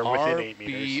platform, or within 8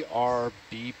 meters. RBR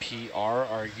BPR?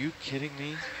 Are you kidding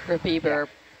me? Burpee burp.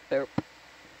 Burp.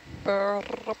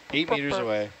 Burp. 8 meters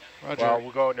away. Roger. Well,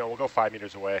 we'll go 5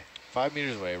 meters away. 5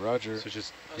 meters away. Roger. So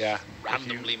just, yeah.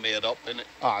 Randomly made up, innit?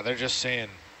 Ah, they're just saying.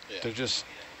 Yeah. They're just.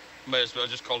 May as well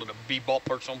just call it a bebop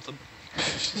or something.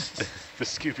 The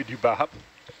Scooby-Doo Bop.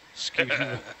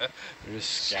 They're just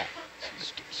scat.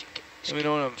 Let me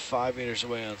know when I'm 5 meters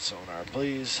away on sonar,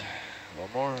 please. One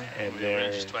more. And We there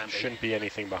arranged 20. shouldn't be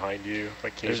anything behind you.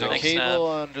 But There's a Thanks, cable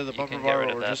Nav. under the You bumper can get bar, rid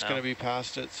but of we're that just now. going to be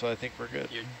past it, so I think we're good.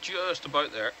 You're just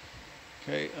about there.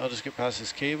 Okay, I'll just get past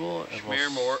this cable. And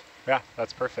Schmear more. yeah,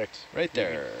 that's perfect. Right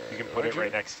there. You can put it Roger.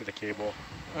 right next to the cable.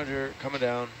 Roger, coming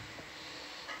down.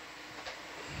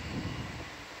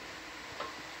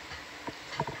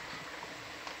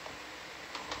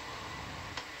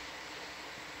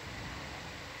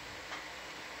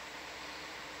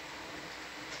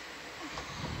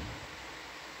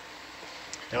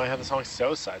 Now I have the song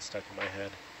Southside stuck in my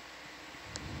head.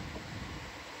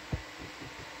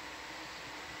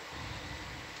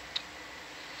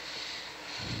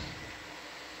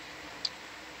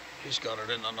 He's got it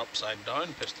in an upside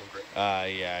down pistol grip.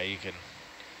 Yeah, you can.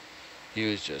 He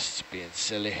was just being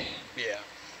silly. Yeah.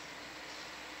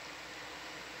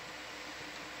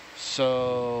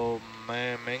 So,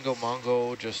 Mango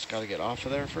Mongo just got to get off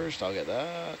of there first. I'll get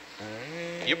that.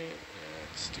 Alright. Yep.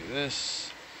 Let's do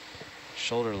this.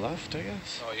 Shoulder left, I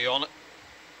guess. Oh, you on it?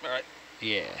 All right.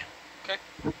 Yeah. Okay.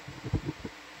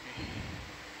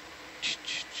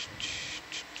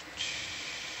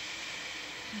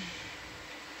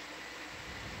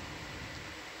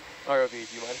 ROV, do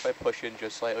you mind if I push in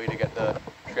just slightly to get the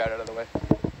shroud out of the way?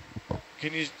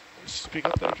 Can you speak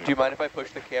up there, Jake? Do you mind if I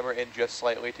push the camera in just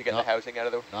slightly to get the housing out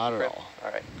of the way? Not at all.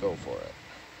 All right. Go for it.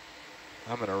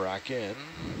 I'm going to rack in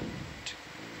to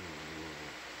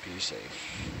be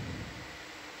safe.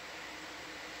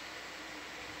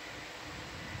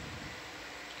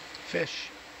 Fish.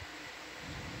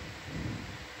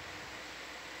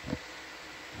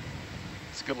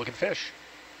 It's a good looking fish.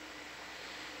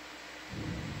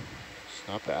 It's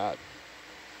not bad.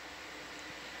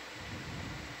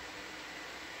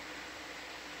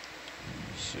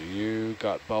 So you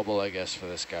got bubble, I guess, for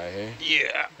this guy, hey?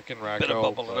 Yeah. I can rack Bit of out,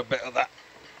 bubble and a bit of that.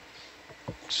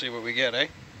 See what we get, eh?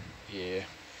 Yeah.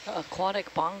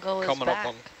 Aquatic bongo is Coming back.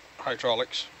 up on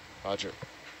hydraulics. Roger.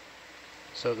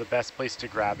 So the best place to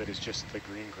grab it is just the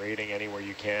green grating anywhere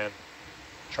you can.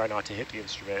 Try not to hit the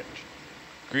instrument.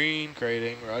 Green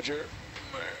grading, Roger.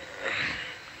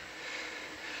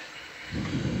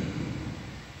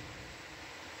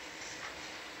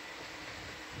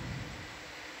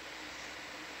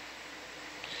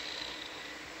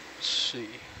 Let's see.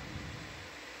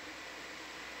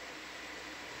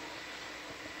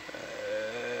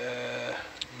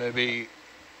 Maybe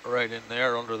right in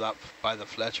there under that by the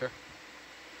Fletcher.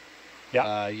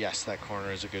 Yeah. Yes, that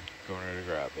corner is a good corner to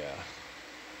grab, yeah.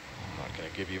 I'm not going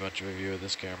to give you much of a view of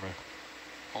this camera.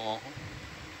 Uh-huh.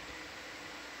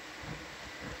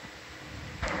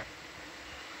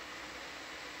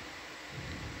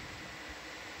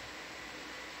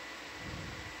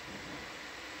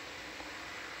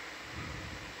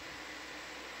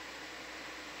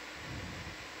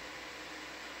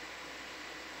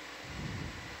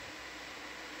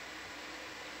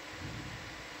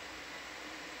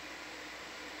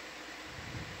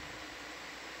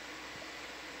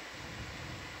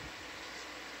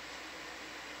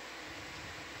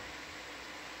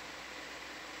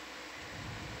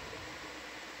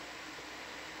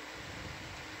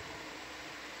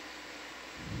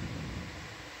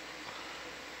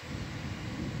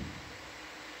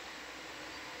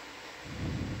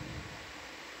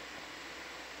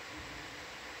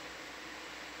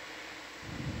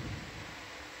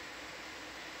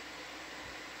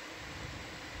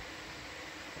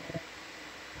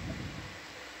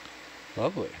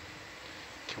 Lovely.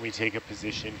 Can we take a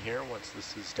position here once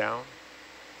this is down?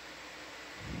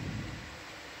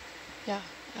 Yeah,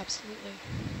 absolutely.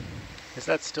 Is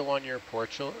that still on your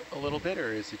porch a little bit,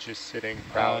 or is it just sitting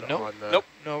proud nope. on the... Nope.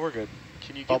 No, we're good.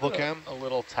 Can you Bubble give cam? a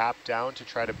little tap down to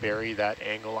try to bury that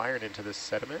angle iron into the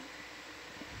sediment?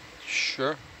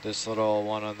 Sure. This little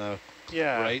one on the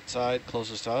Yeah. right side,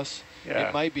 closest to us. Yeah.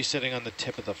 It might be sitting on the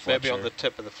tip of the Fletcher. Maybe on the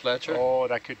tip of the Fletcher. Oh,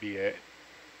 that could be it.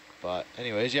 But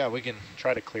anyways, yeah, we can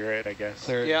Try to clear it, I guess.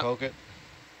 clear it Yeah. and poke it.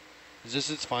 Is this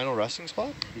its final resting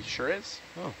spot? He sure is.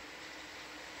 Oh.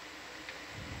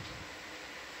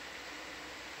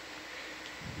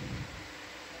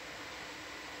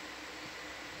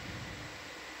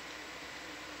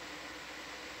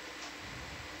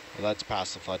 Well, that's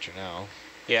past the Fletcher now.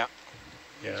 Yeah.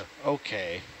 Yeah.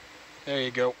 Okay. There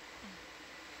you go.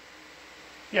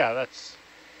 Yeah, that's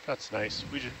nice.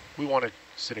 We want it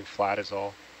sitting flat is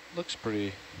all. Looks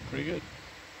pretty good.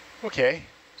 Okay,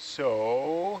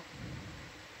 so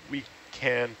we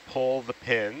can pull the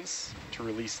pins to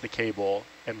release the cable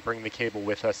and bring the cable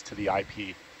with us to the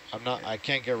IP. I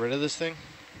can't get rid of this thing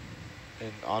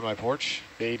on my porch.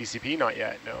 The ADCP, not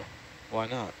yet, no, Why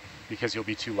not? because you'll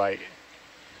be too light.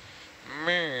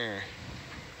 Meh.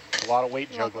 A lot of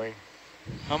weight juggling.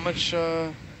 How much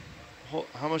does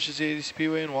the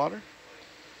ADCP weigh in water?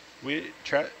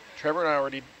 Trevor and I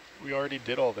already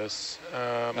did all this.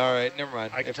 All right, never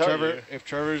mind. I can tell you. If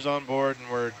Trevor's on board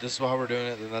and this is how we're doing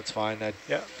it, then that's fine. I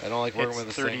don't like working with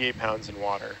this thing. 38 pounds in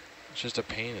water. It's just a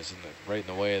pain. It's right in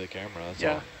the way of the camera. That's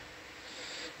all.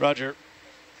 Roger.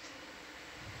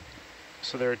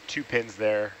 So there are 2 pins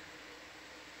there.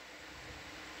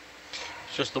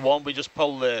 It's just the one we just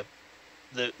pull the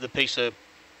piece of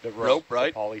the rope,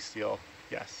 right? The polysteel.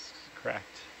 Yes, correct.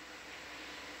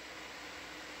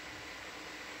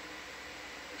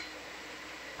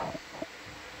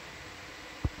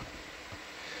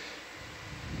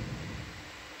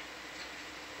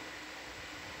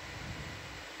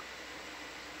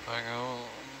 Hang on.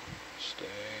 Stay.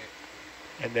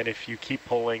 And then if you keep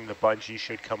pulling, the bungee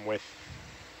should come with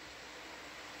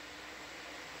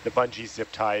the bungee zip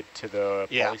tied to the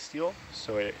polysteel,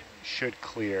 so it should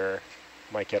clear.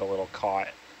 Might get a little caught.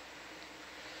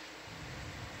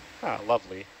 Ah,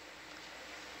 lovely.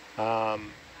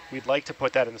 We'd like to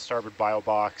put that in the starboard bio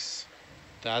box.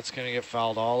 That's going to get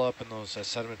fouled all up in those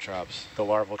sediment traps. The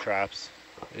larval traps.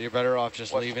 You're better off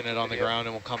just leaving it on the ground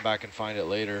and we'll come back and find it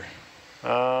later.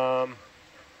 Well,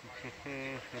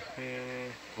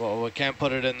 we can't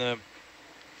put it in the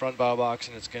front bow box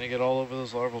and it's going to get all over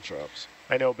those larval traps.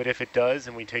 I know, but if it does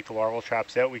and we take the larval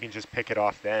traps out, we can just pick it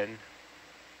off then.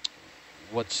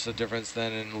 What's the difference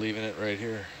then in leaving it right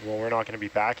here? Well, we're not going to be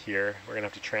back here. We're going to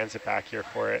have to transit back here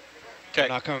for it. Okay. We're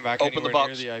not coming back anywhere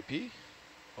near the IP?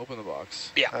 Open the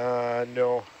box. Yeah.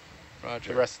 No.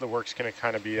 Roger. The rest of the work's going to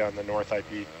kind of be on the north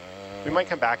IP. We might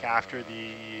come back after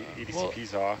the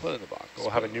ADCP's off. Put it in the box. We'll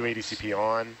have a new ADCP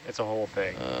on. It's a whole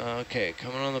thing. Okay,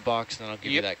 coming on the box, then I'll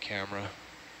give you that camera.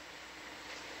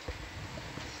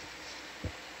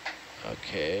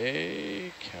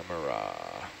 Okay, camera.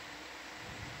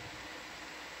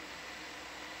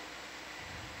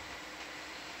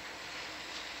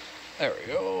 There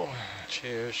we go.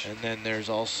 Cheers. And then there's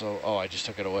also, oh, I just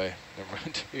took it away. Never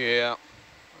mind. Yeah.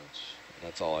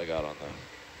 That's all I got on the.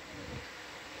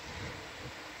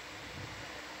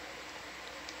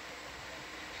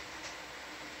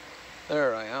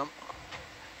 There I am.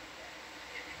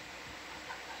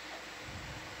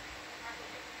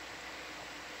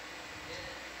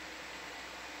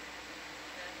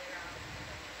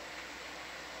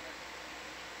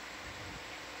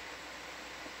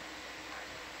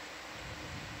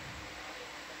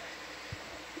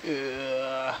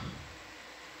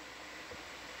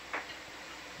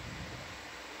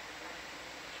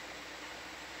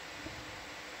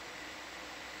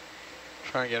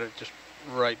 Try and get it just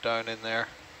right down in there.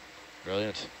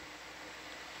 Brilliant.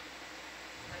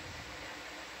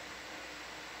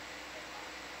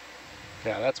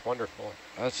 Yeah, that's wonderful.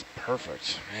 That's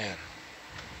perfect, man.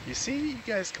 You see, you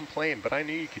guys complain, but I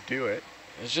knew you could do it.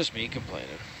 It's just me complaining.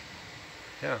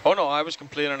 Yeah. Oh no, I was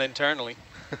complaining internally.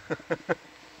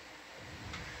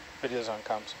 Videos on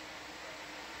comms.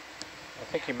 I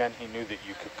think he meant he knew that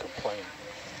you could complain.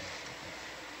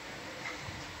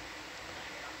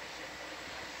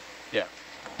 Yeah,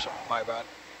 so my bad.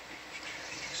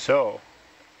 So,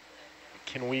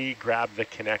 can we grab the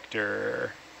connector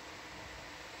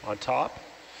on top?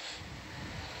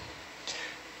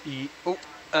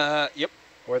 Yep.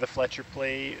 Or the Fletcher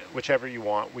plate, whichever you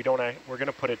want. We're going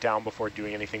to put it down before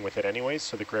doing anything with it anyways,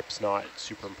 so the grip's not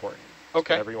super important.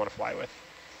 Okay. Whatever you want to fly with.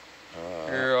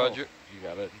 Roger. Oh, you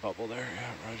got it in bubble there. Yeah,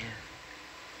 roger.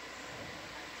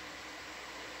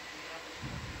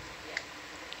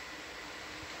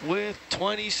 With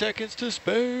 20 seconds to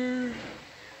spare.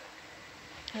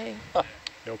 Hey.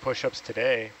 No push-ups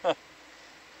today.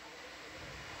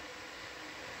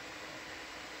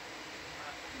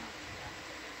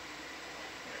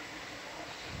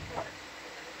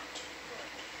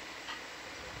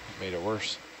 Made it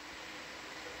worse.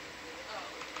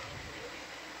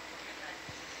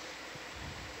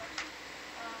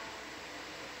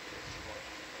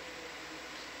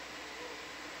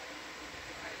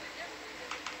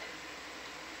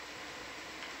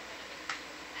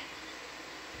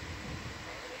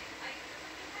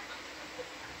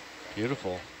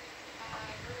 Beautiful.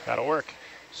 That'll work.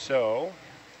 So,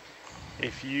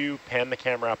 if you pan the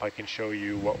camera up, I can show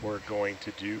you what we're going to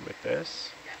do with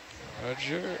this.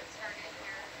 Roger.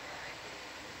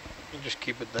 You just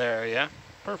keep it there, yeah?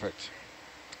 Perfect.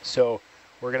 So,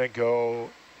 we're going to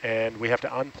go and we have to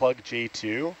unplug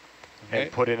J2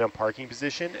 and put it in a parking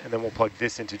position, and then we'll plug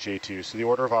this into J2. So the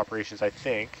order of operations, I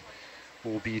think,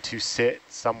 will be to sit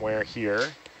somewhere here,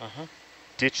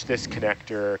 ditch this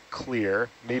connector clear,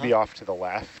 maybe off to the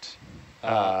left,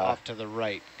 Off to the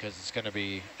right, because it's going to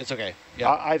be, it's okay.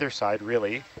 Yeah. Either side,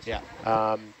 really. Yeah.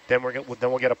 Then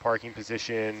we'll get a parking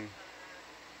position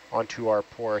onto our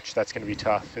porch. That's going to be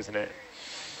tough, isn't it?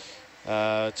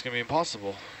 It's going to be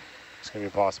impossible. It's going to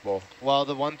be impossible. Well,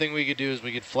 the one thing we could do is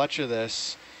we could Fletcher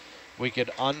this. We could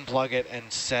unplug it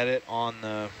and set it on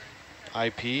the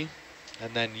IP,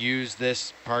 and then use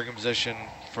this parking position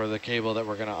for the cable that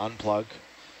we're going to unplug.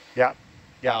 Yeah.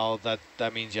 Yeah. Now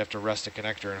that means you have to rest the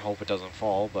connector and hope it doesn't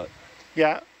fall, but.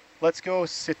 Yeah. Let's go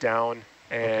sit down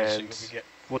and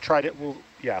we'll try to.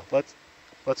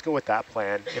 Let's go with that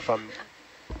plan. If I'm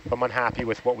unhappy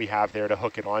with what we have there to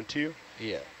hook it onto,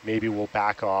 yeah, maybe we'll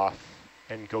back off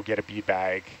and go get a bead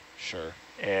bag. Sure.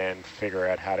 And figure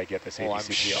out how to get this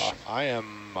ADCP off. I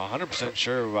am 100%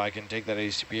 sure I can take that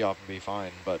ADCP off and be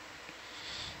fine, but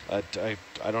I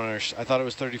don't understand. I thought it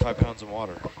was 35 pounds in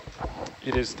water.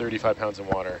 It is 35 pounds in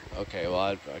water. Okay,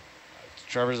 well,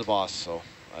 Trevor's the boss, so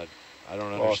I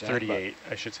don't understand. 38.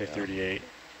 I should say 38.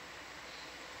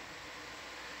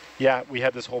 Yeah, we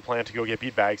had this whole plan to go get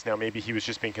bead bags. Now maybe he was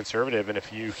just being conservative, and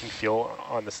if you can feel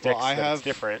on the sticks that it's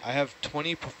different. I have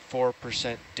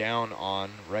 24% down on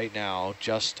right now,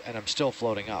 and I'm still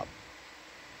floating up.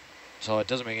 So it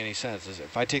doesn't make any sense.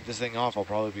 If I take this thing off, I'll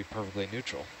probably be perfectly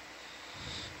neutral.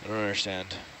 I don't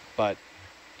understand. But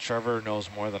Trevor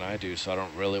knows more than I do, so I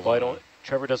don't really want to.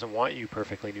 Trevor doesn't want you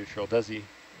perfectly neutral, does he?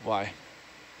 Why?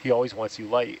 He always wants you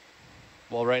light.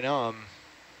 Well, right now I'm...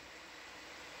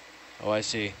 Oh, I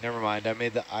see. Never mind.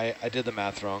 I did the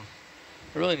math wrong.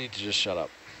 I really need to just shut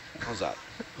up. How's that?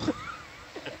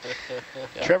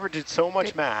 Yeah. Trevor did so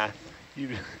much math.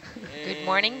 Good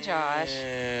morning, Josh.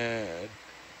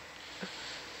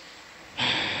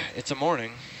 It's a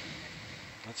morning.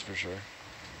 That's for sure.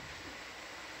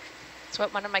 That's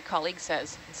what one of my colleagues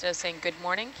says. Instead of saying good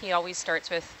morning, he always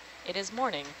starts with, it is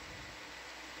morning.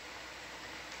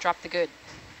 Drop the good.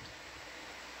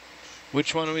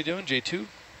 Which one are we doing? J2?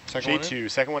 J2,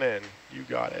 second one in. You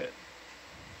got it.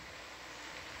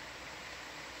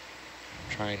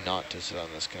 Trying not to sit on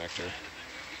this connector.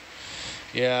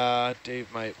 Yeah,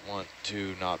 Dave might want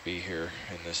to not be here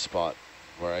in this spot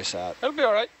where I sat. It'll be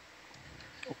all right.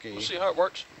 Okay. We'll see how it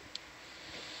works.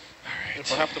 All right.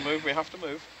 If we have to move, we have to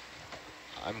move.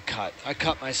 I'm cut. I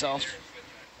cut myself.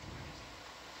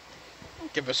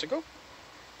 Give this a go.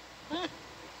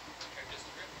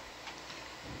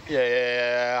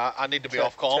 Yeah, I need to be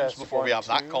off comms before we have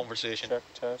that conversation. Check,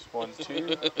 test, 1,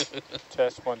 2.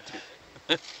 Test, 1,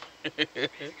 2.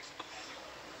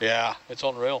 Yeah, it's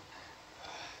unreal.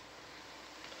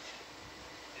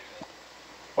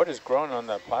 What is growing on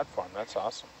that platform? That's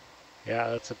awesome. Yeah,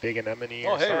 that's a big anemone.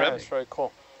 Oh, hey, Rem. That's very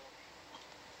cool.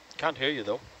 Can't hear you,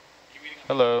 though.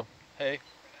 Hello. Hey.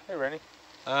 Hey, Rennie.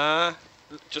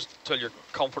 Just till you're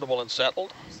comfortable and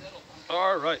settled.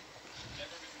 All right.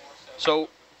 So,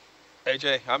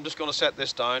 AJ, I'm just going to set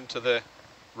this down to the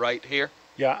right here.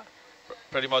 Yeah.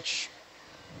 Pretty much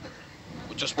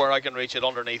just where I can reach it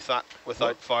underneath that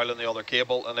without fouling the other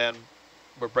cable, and then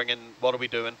we're bringing, what are we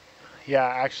doing? Yeah,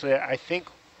 actually, I think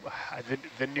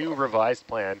the new revised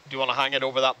plan... Do you want to hang it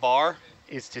over that bar?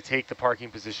 ...is to take the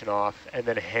parking position off and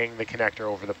then hang the connector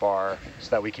over the bar so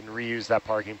that we can reuse that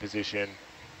parking position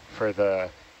for the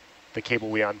cable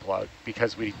we unplug,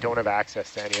 because we don't have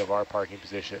access to any of our parking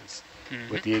positions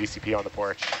with the ADCP on the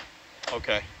porch.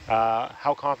 Okay.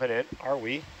 How confident are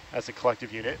we as a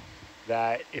collective unit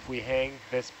that if we hang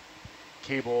this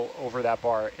cable over that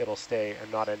bar, it'll stay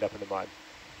and not end up in the mud?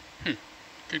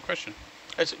 Good question.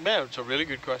 It's a really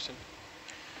good question.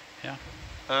 Yeah.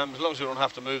 As long as we don't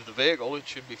have to move the vehicle, it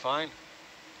should be fine.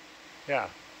 Yeah.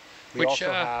 We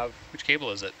also have... Which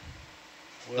cable is it?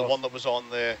 The one that was on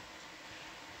the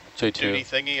J2 duty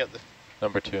thingy at the...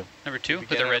 Number 2. Number 2 with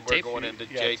the red tape? Going into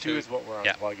yeah, J2. 2 is what we're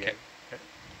unplugging. Okay.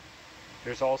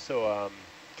 There's also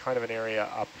kind of an area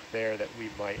up there that we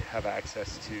might have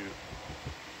access to.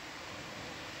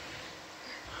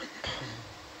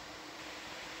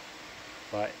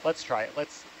 But let's try it.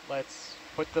 Let's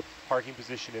put the parking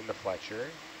position in the Fletcher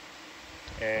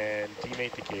and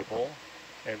demate the cable,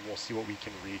 and we'll see what we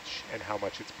can reach and how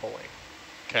much it's pulling.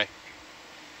 Okay.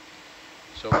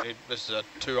 So this is a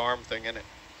 2-arm thing, isn't it?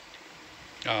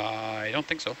 I don't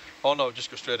think so. Oh no,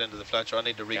 just go straight into the Fletcher. I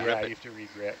need to regrip Yeah, it. you have to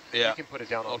regrip. Yeah. You can put it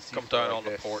down on I'll the come seafloor down like on the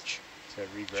this porch. to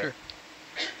regrip. Sure.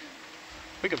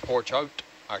 We can porch out,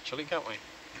 actually, can't we?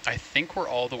 I think we're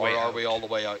all the way out. Or are we all the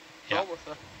way out? Yeah.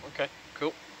 Oh, okay,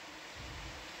 cool.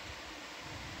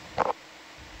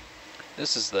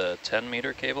 This is the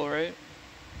 10-meter cable, right?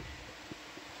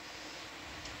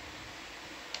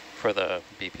 For the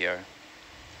BPR.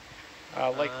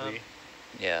 Likely.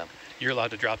 Yeah. You're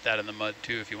allowed to drop that in the mud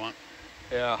too if you want.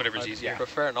 Yeah, Whatever's I'd easier.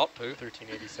 prefer not to.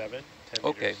 1387, 10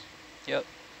 Okay. meters. Yep.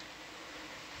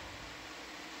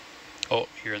 Oh,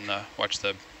 you're in the, watch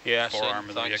the Yeah, forearm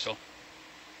of the thanks. vehicle.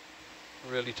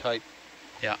 Really tight.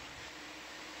 Yeah.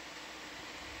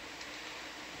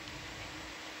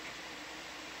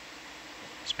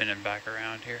 Spinning back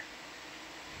around here.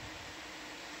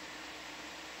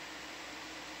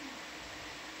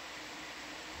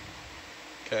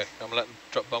 Okay, I'm going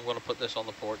to put this on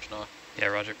the porch now. Yeah,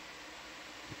 roger.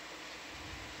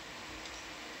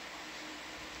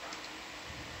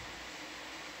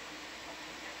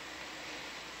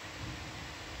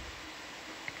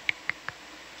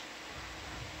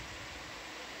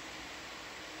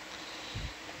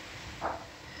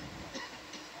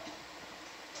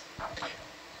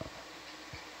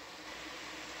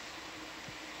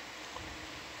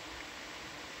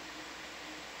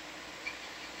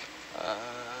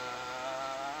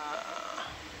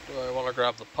 Do I want to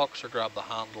grab the pucks or grab the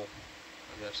handle?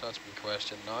 I guess that's my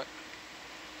question now.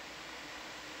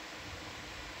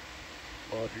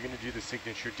 Well, if you're going to do the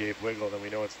signature Dave Wiggle, then we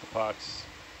know it's the pucks.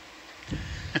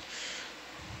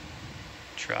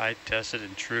 Tried, tested,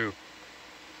 and true.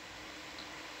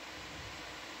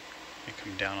 I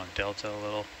come down on delta a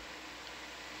little.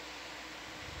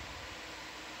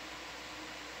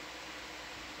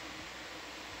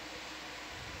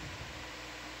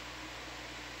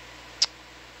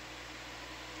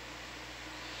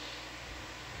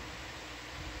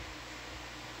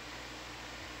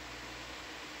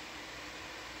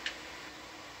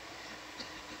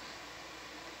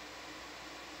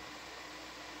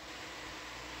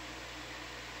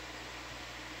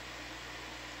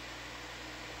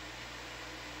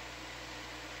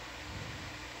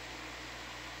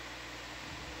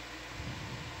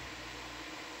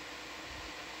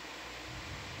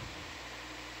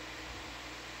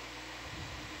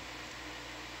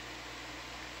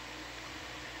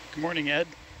 Good morning, Ed.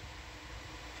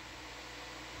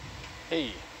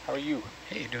 Hey, how are you?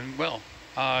 Hey, doing well.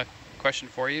 Question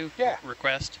for you. Yeah.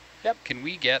 Request. Yep. Can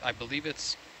we get, I believe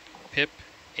it's PIP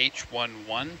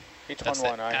H11. That's the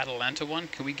H11, Atalanta one.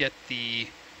 Can we get the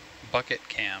bucket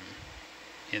cam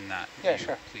in that Yeah, view,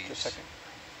 sure. please? Just a second.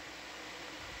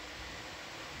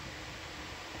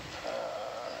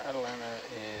 Atlanta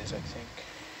is, I think,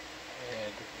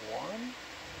 head 1.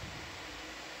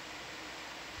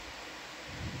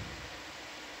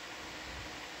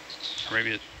 Or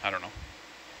maybe it, I don't know.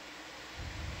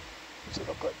 What's it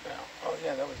look like now? Oh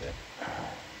yeah, that was it.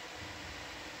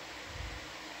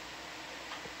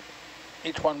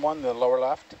 H11, the lower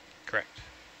left. Correct.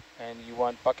 And you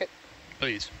want bucket?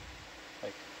 Please.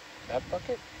 Like that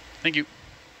bucket? Thank you.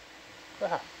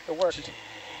 Ah, it worked.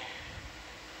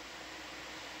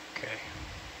 Okay.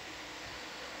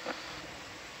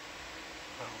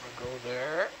 I'm going to go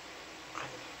there.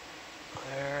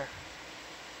 There.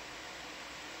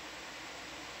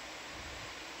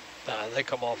 They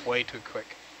come off way too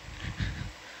quick.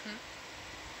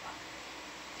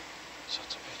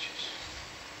 Sons of bitches.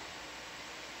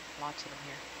 Lots of them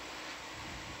here.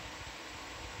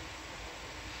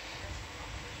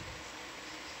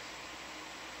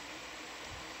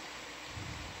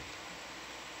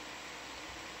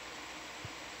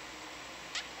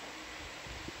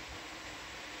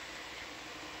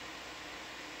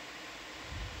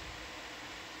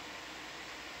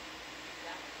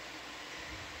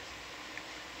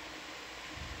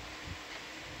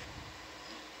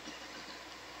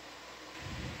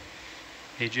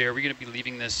 Hey, Jay, are we going to be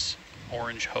leaving this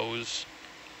orange hose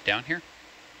down here?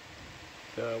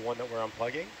 The one that we're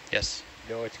unplugging? Yes.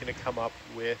 No, it's going to come up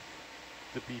with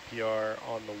the BPR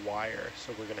on the wire,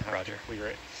 so we're going to have to clear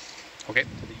it. Okay.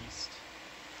 To the east.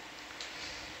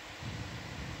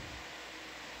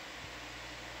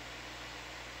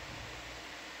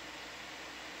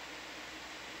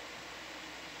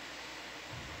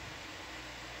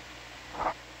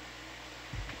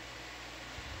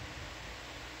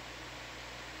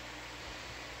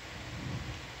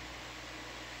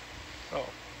 Oh,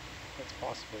 that's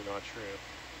possibly not true.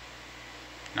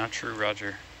 Not true,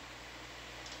 Roger.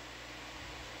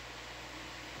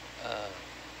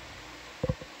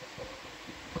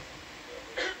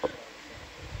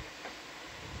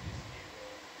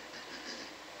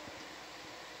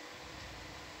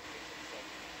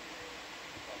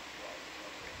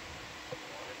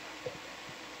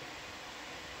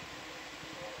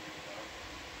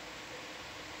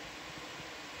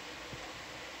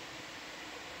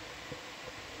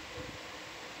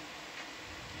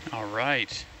 All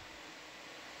right.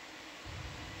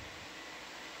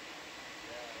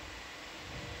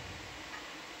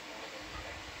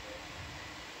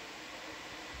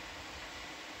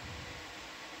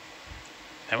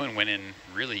 That one went in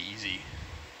really easy.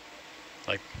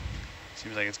 Like,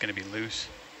 seems like it's going to be loose.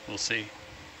 We'll see.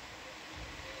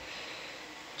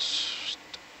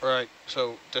 Right,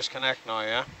 so disconnect now,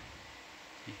 yeah?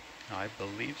 I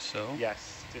believe so.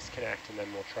 Yes, disconnect, and then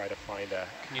we'll try to find a.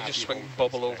 Can you just happy swing home for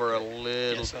bubble this over a connector.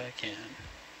 little Yes, bit? I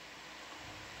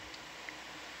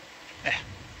can.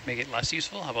 Make it less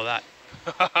useful? How about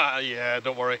that? Yeah,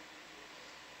 don't worry.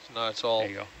 So now it's all. There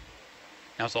you go.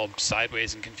 Now it's all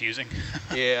sideways and confusing.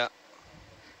 Yeah.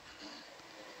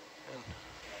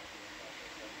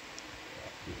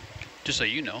 Just so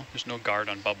you know, there's no guard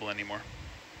on bubble anymore.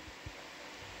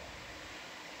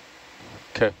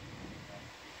 Okay.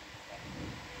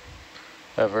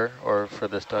 Ever, or for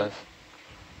this dive?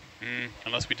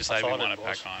 Unless we decide we thought want it it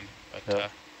back was. on, but Yeah.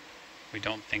 we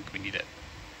don't think we need it.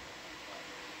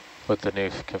 With the new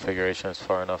configuration, it's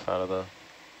far enough out of the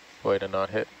way to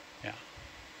not hit. Yeah.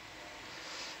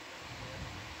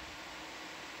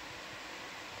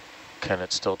 Can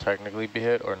it still technically be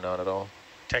hit, or not at all?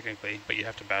 Technically, but you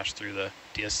have to bash through the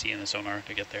DSC and the sonar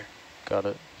to get there. Got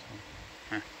it.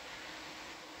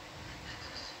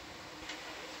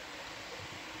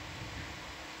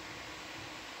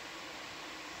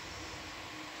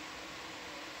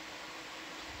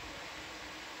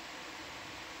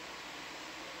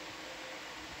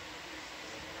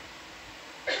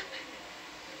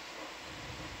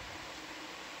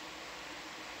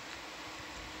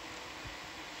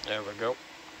 There we go.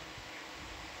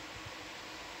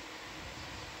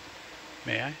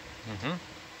 May I? Mm-hmm.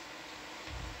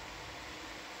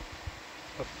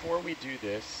 Before we do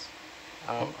this,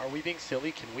 are we being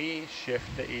silly? Can we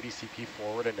shift the ADCP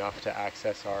forward enough to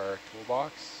access our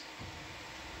toolbox?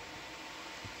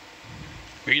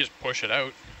 We can just push it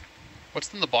out.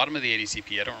 What's in the bottom of the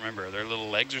ADCP? I don't remember. Are there little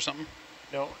legs or something?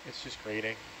 No, it's just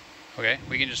grading. Okay,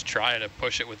 we can just try to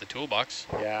push it with the toolbox.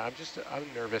 Yeah, I'm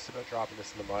nervous about dropping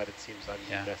this in the mud. It seems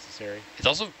unnecessary. It's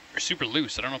also super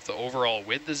loose. I don't know if the overall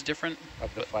width is different.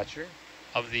 Of the Fletcher?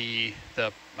 Of the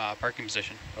parking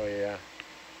position. Oh,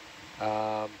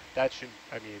 yeah. That should,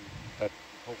 that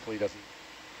hopefully doesn't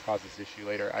cause this issue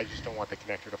later. I just don't want the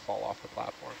connector to fall off the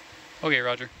platform. Okay,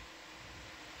 Roger.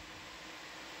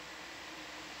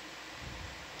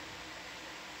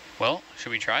 Well,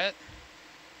 should we try it?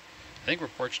 I think we're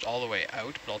porched all the way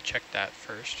out, but I'll check that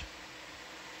first.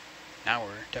 Now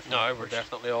we're definitely No, we're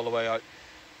definitely all the way out.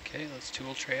 Okay, let's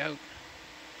tool tray out.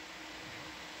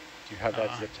 Do you have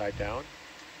that zip tied down?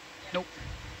 Nope.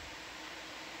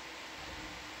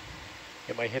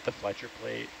 It might hit the Fletcher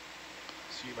plate,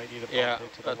 so you might need to bump Yeah,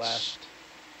 it to the left.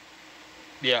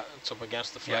 Yeah, it's up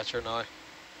against the Fletcher now.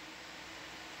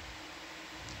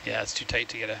 Yeah, it's too tight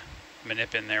to get a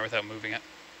manip in there without moving it.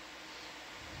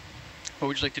 What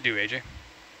would you like to do, AJ?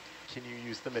 Can you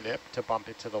use the manip to bump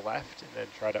it to the left and then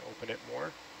try to open it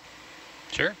more?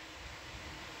 Sure.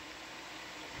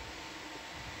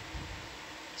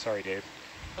 Sorry, Dave.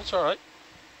 That's all right.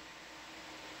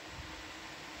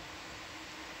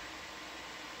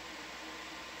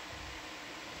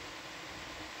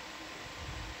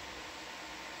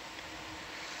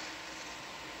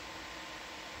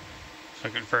 So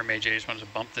confirm AJ just wanted to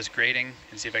bump this grating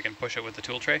and see if I can push it with the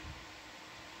tool tray.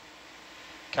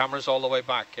 Camera's all the way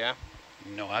back, yeah?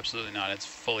 No, absolutely not. It's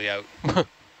fully out. Okay.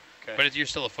 But you're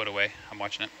still a foot away. I'm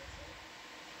watching it.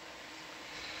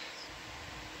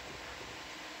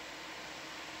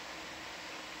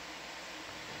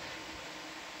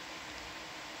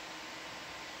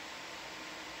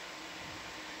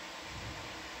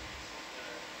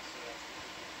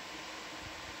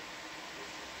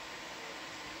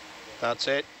 That's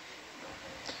it.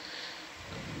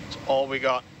 That's all we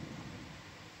got.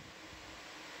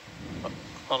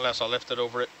 Unless I lift it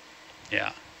over it.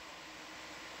 Yeah.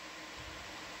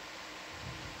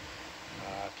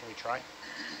 Can we try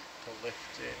to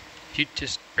lift it? If you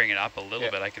just bring it up a little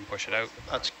bit, I can push it out.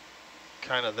 That's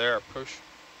kind of there, push.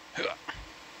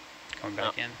 Coming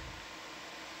back in.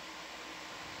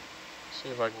 See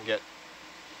if I can get...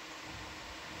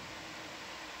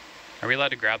 Are we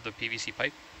allowed to grab the PVC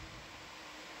pipe?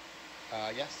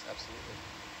 Yes, absolutely.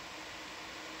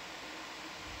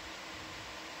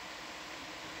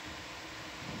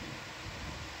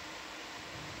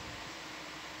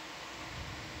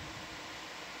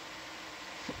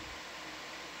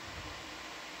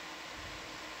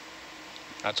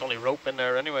 That's only rope in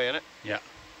there anyway, isn't it? Yeah.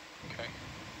 Okay.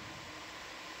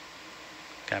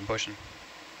 Okay, I'm pushing.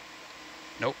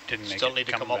 Nope, didn't make it. Still need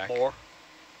to Coming come up back. more.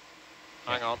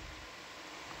 Hang on.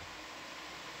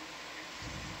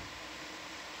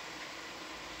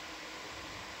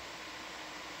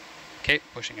 Okay,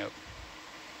 pushing out.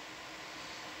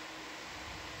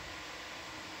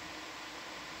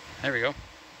 There we go.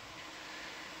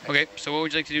 Okay, so what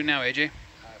would you like to do now, AJ? If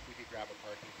we could grab a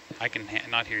parking position. I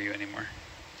can not hear you anymore.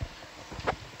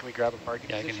 Can we grab a parking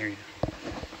Yeah, position? I can hear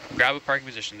you. Grab a parking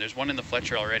position. There's one in the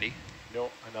Fletcher already. No,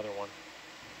 another one.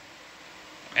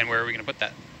 And where are we going to put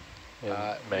that? We're going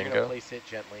to Mango. place it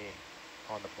gently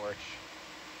on the porch.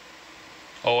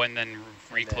 Oh, and then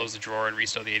reclose the drawer and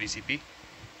restow the ADCP?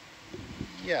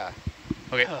 Yeah.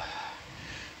 Okay.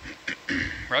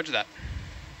 Roger that.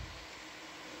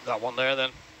 That one there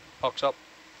then. Pucks up.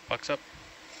 Pucks up.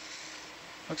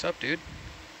 Pucks up, dude.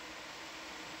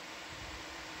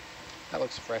 That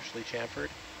looks freshly chamfered.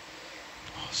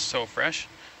 Oh, so fresh.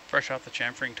 Fresh off the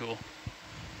chamfering tool.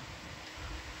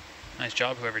 Nice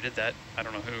job, whoever did that. I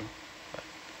don't know who, but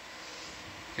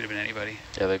could have been anybody.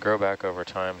 Yeah, they grow back over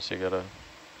time, so you gotta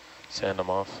sand them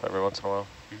off every once in a while.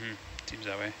 Mm-hmm. Seems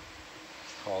that way.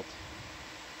 It's called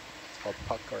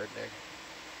puck gardening.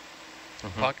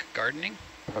 Puck gardening?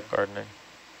 Puck gardening.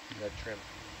 Red trim.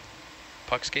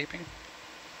 Puckscaping?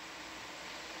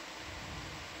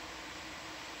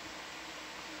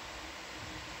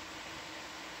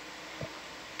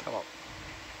 Come on.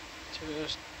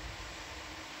 Just.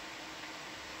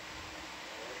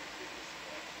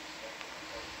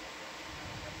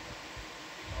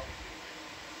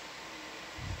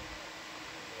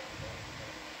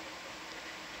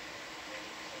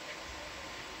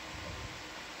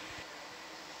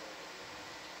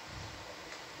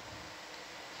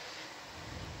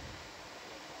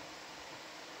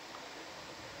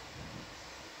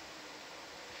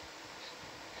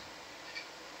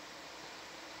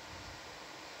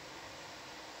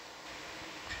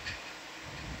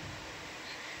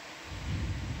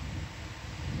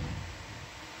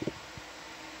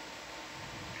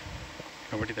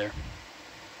 Nobody there.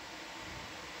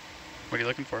 What are you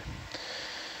looking for?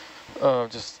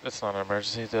 Just, it's not an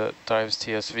emergency. The Dives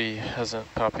TSV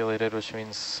hasn't populated, which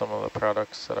means some of the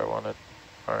products that I wanted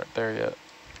aren't there yet.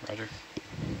 Roger.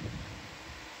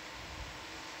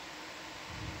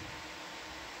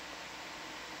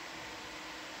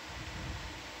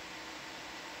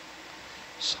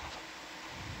 Son of a...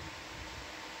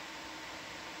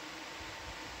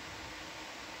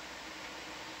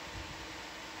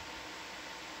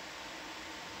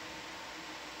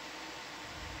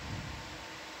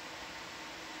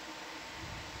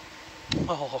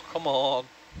 Oh, come on.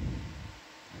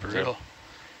 Brutal.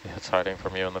 Yeah, it's hiding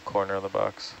from you in the corner of the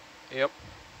box. Yep.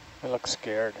 It looks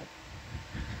scared.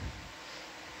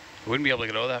 I wouldn't be able to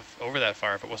get over that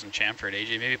far if it wasn't chamfered,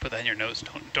 AJ. Maybe put that in your notes.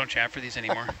 Don't chamfer these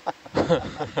anymore.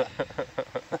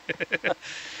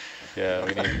 Yeah,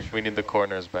 we need the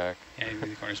corners back. Yeah, you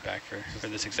need the corners back for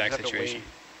this exact situation.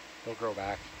 They'll grow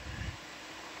back.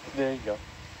 There you go.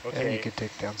 Okay. And you could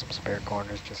take down some spare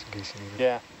corners just in case you need them.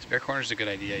 Yeah. Spare corners is a good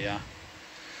idea, yeah.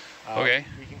 Okay.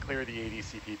 We can clear the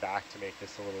ADCP back to make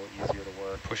this a little easier to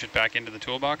work. Push it back into the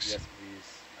toolbox? Yes,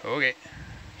 please. Okay.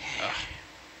 Ugh.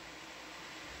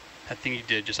 That thing you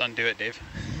did, just undo it, Dave.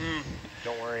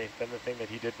 Don't worry. Then the thing that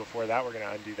he did before that, we're going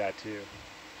to undo that too.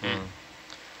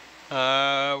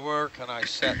 Where can I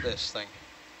set this thing?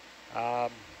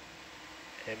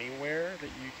 Anywhere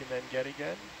that you can then get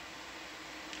again.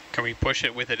 Can we push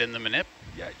it with it in the manip?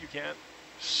 Yeah, you can.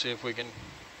 See if we can...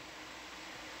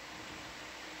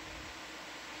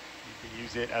 You can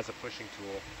use it as a pushing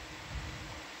tool.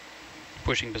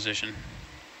 Pushing position.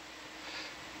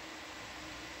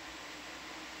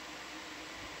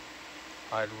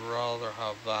 I'd rather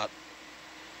have that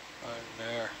down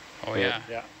there. Oh yeah.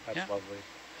 Yeah, that's lovely.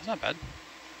 That's not bad.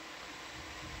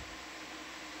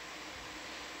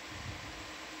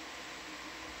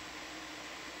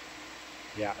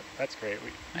 Yeah, that's great.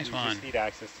 Nice you one. just need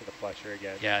access to the Fletcher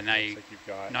again. Yeah, now Looks you like you've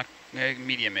got. knock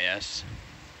medium AS.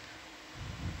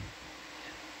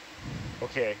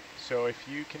 Okay, so if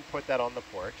you can put that on the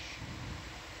porch,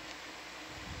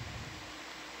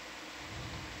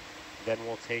 then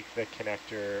we'll take the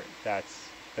connector that's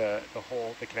the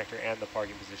connector and the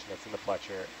parking position that's in the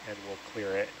Fletcher, and we'll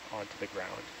clear it onto the ground.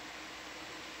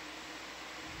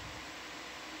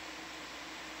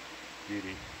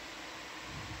 Beauty.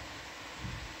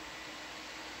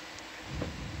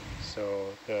 So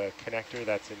the connector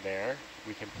that's in there,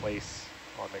 we can place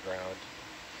on the ground.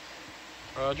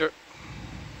 Roger.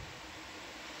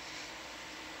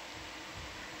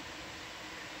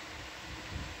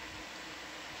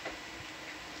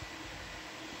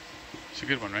 It's a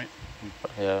good one, right?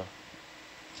 Yeah.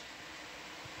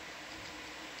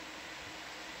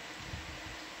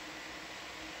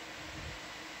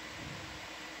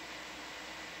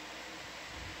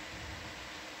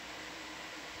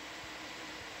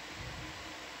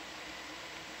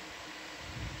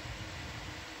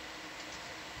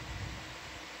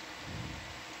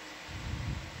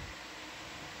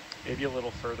 maybe a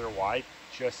little further wide,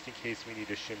 just in case we need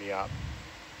to shimmy up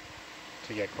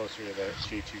to get closer to the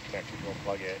J2 connector to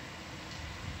unplug it.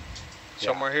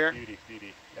 Somewhere here? Beauty,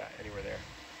 beauty. Yeah, anywhere there.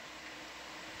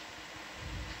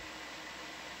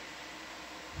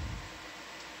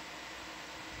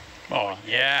 Oh,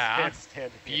 yeah. Can't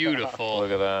stand it. Beautiful.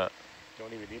 Look at that.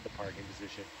 Don't even need the parking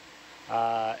position.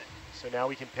 So now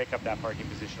we can pick up that parking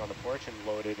position on the porch and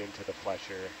load it into the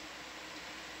flesher.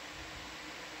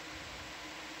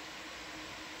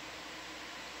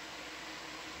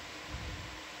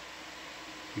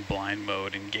 Blind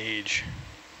mode, engage.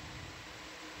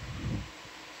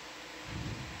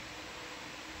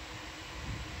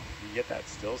 You get that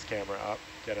stills camera up,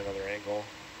 get another angle.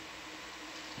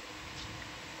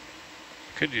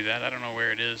 Could do that. I don't know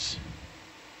where it is.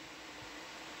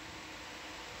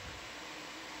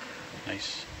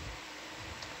 Nice.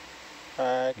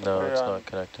 I can No, put it it's on not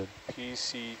connected.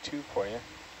 PC2 for you.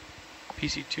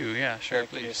 PC2, yeah, sure, Yeah,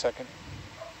 give me a please. second.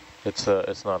 It's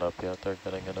not up yet. They're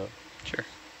getting it up. Sure.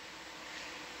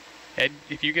 Ed,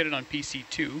 if you get it on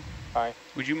PC2, Hi.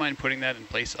 would you mind putting that in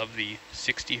place of the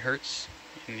 60 hertz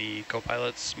in the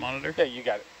Copilot's monitor? Yeah, you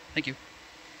got it. Thank you.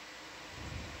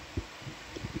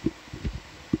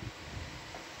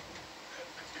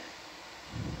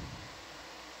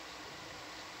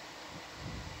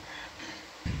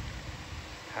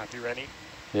 Happy, Rennie?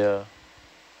 Yeah.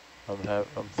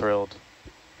 I'm thrilled.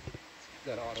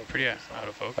 That auto Pretty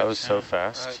autofocus. That was so yeah.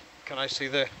 fast. Can I see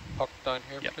the puck down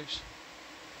here, please?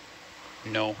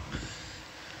 No.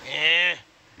 Yeah.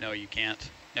 No, you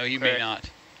can't. No, you may not.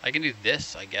 I can do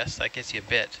this, I guess. That gets you a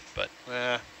bit, but...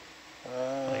 Yeah.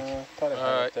 Thought I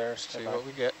had it there. See what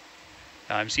we get.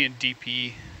 I'm seeing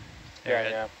DP. There, Yeah,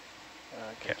 Ed. yeah.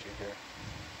 Get you here.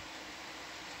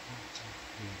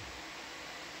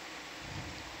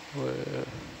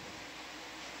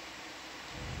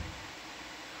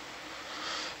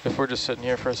 If we're just sitting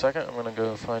here for a second, I'm gonna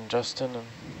go find Justin and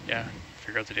Yeah,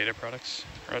 figure out the data products.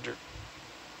 Roger.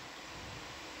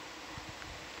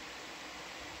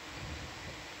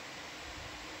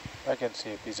 I can see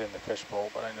if he's in the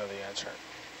fishbowl, but I know the answer.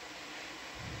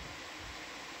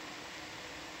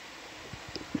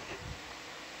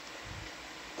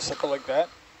 Circle like that.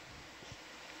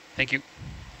 Thank you.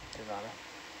 Do nada.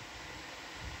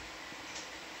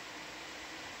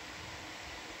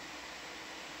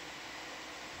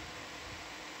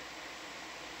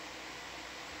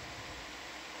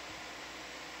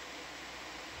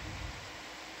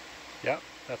 Yep,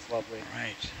 that's lovely.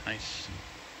 Right, nice.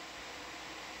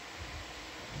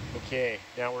 Okay,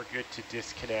 now we're good to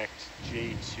disconnect J2,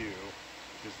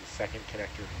 which is the second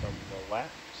connector from the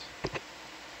left.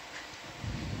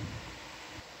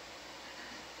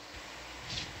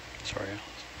 Sorry,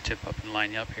 I'll tip up and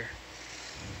line you up here.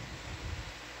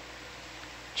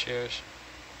 Cheers.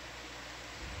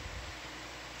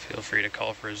 Feel free to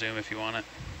call for a Zoom if you want it.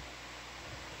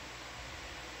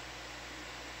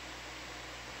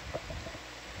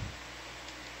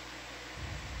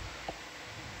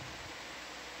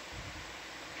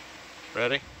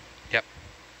 Ready? Yep.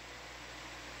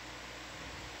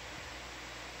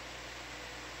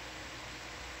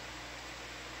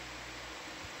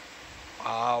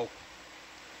 Wow.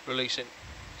 Releasing.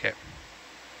 Okay.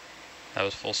 That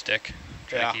was full stick.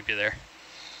 Trying to keep you there.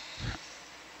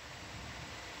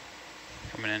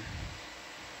 Coming in.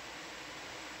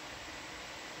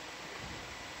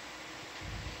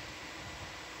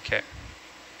 Okay.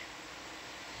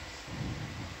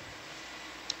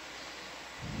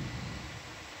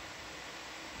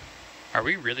 Are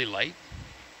we really light?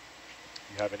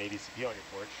 You have an ADCP on your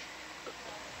porch.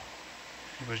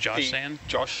 What was Josh saying?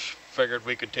 Josh figured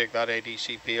we could take that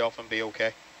ADCP off and be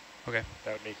okay. Okay.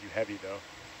 That would make you heavy, though.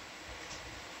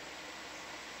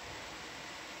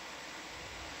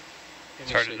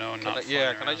 It's hard to know. Not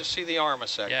Yeah, can I just see the arm a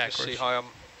sec? Yeah, just of see course. how I'm...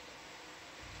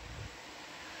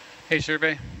 Hey,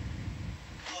 survey.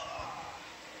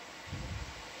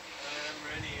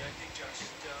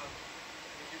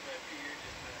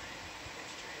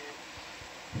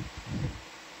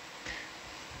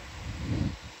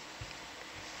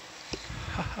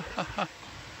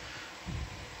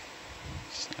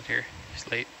 He's not here.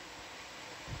 He's late.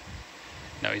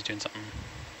 No, he's doing something.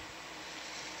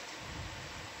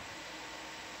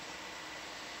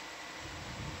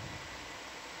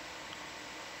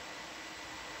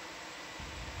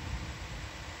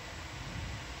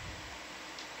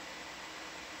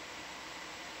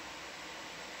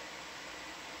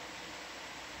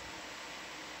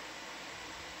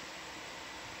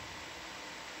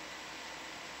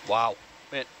 Wow.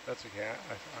 Man. That's okay.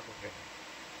 I'm okay.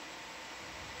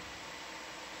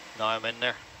 Now I'm in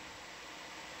there.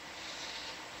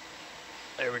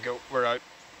 There we go. We're out.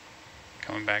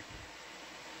 Coming back.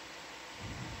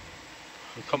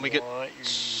 Can we get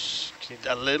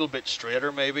a little bit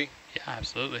straighter, maybe? Yeah,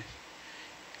 absolutely.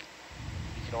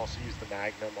 You can also use the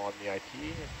Magnum on the IP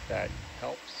if that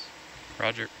helps.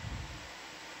 Roger.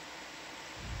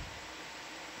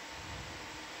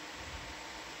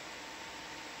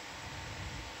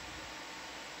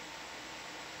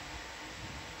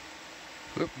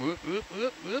 Whoop, whoop, whoop,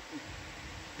 whoop, whoop.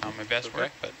 Not my best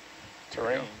work, but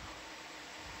terrain.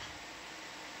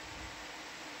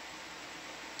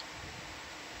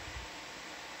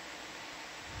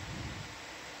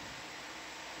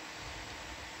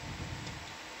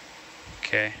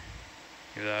 Okay,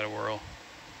 give that a whirl.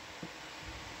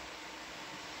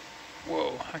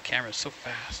 Whoa, that camera's so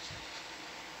fast.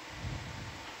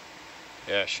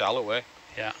 Yeah, shallow way.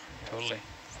 Yeah, totally.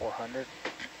 400.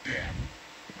 Yeah.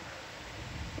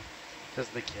 Does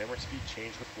the camera speed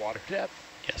change with water depth?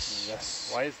 Yes.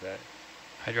 Yes. Why is that?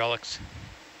 Hydraulics.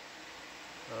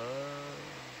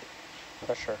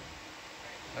 Pressure.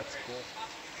 That's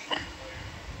cool.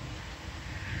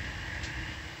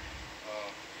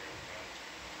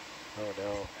 Oh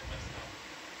no.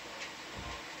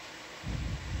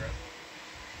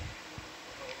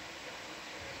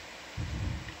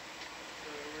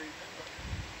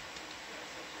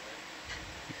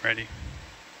 Ready.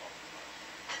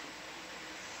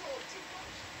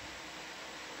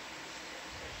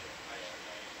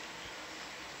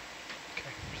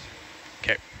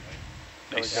 Okay.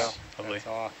 There Nice. we go. Lovely. That's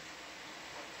off.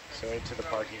 So into the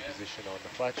parking position on the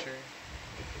Fletcher.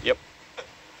 Yep.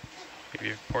 Give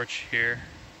you a porch here.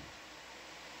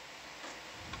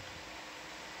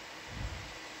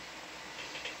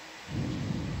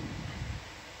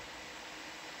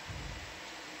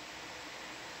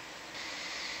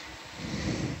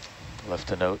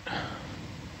 Left a note.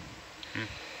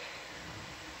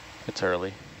 It's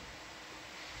early.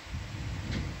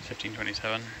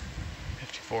 1527,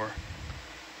 54.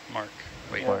 Mark.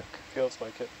 Wait, Mark. Feels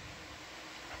like it.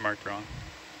 I marked wrong.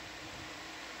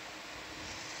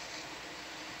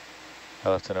 I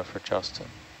left a note for Justin,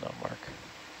 not Mark.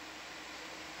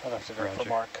 I left it in for Roger.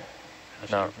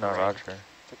 Mark Not Roger.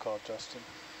 to call Justin.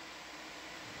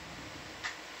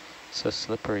 It's a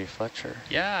slippery Fletcher.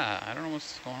 Yeah, I don't know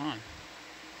what's going on.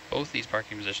 Both these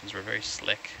parking positions were very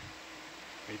slick.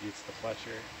 Maybe it's the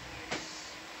Fletcher.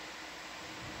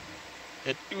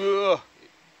 You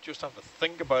just have to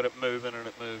think about it moving and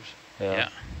it moves. Yeah.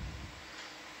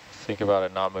 Think about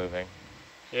it not moving.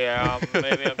 Yeah,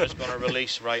 maybe I'm just going to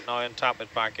release right now and tap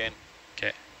it back in.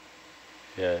 Okay.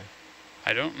 Yeah.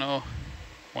 I don't know.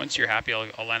 Once you're happy, I'll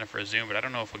line it for a zoom, but I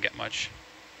don't know if we'll get much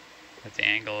at the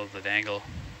angle of the dangle.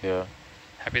 Yeah.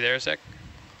 Happy there a sec?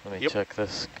 Let me check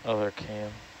this other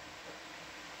cam.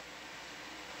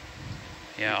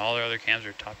 Yeah, all our other cams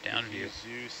are top-down view.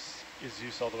 Is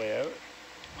Zeus all the way out?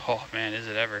 Oh man, is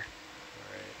it ever?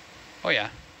 Alright. Oh yeah.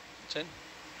 It's in.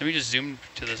 Let me just zoom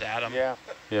to this atom. Yeah.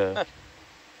 Yeah.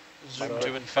 Zoom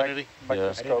to infinity. I didn't know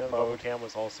Microscope the mode. bubble cam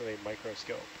was also a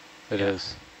microscope. It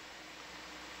is.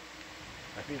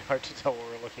 I mean, hard to tell what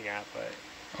we're looking at, but...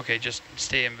 Okay, just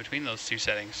stay in between those two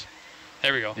settings.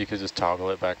 There we go. You could just toggle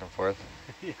it back and forth.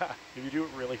 yeah, if you do it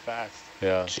really fast.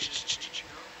 Yeah.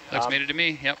 Looks made it to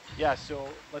me, yep. Yeah, so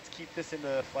let's keep this in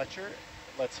the Fletcher.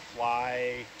 Let's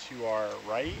fly to our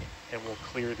right, and we'll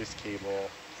clear this cable.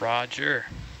 Roger.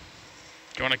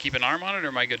 Do you want to keep an arm on it, or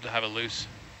am I good to have it loose?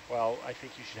 Well, I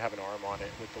think you should have an arm on it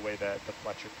with the way that the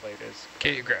Fletcher plate is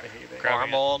Okay, you grab behaving.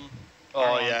 Arm on. Oh,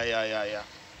 Arm on. yeah.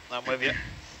 I'm with you.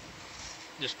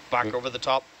 Just back over the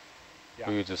top. Yeah.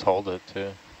 We could just hold it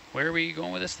too. Where are we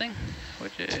going with this thing?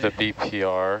 To the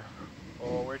BPR.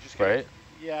 Oh, we're just gonna, right?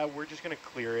 Yeah, we're just going to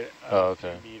clear it Oh, a few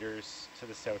okay. meters to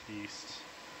the southeast.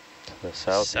 To the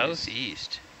southeast.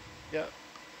 Southeast. Yep.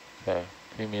 Okay.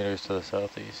 A few meters to the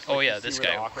southeast. Oh yeah, See this where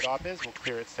guy. the aqueduct is? We'll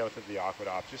clear it south of the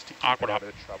aqueduct just to keep it Aqueduct. out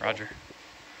of the trouble. Roger.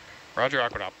 Roger,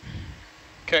 aqueduct.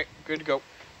 Okay, good to go.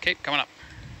 Okay, coming up.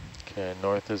 Okay,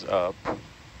 north is up.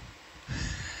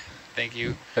 Thank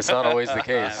you. It's not always the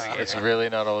case. Yeah, It's really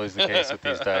not always the case with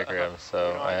these diagrams. So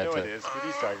You know, I I had know to. it is. For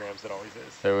these diagrams, it always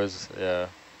is. There was, yeah.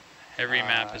 Every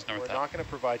map is north We're up. not going to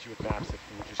provide you with maps if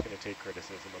we're just going to take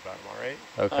criticism about them, all right?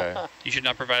 Okay. You should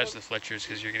not provide us with Fletchers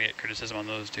because you're going to get criticism on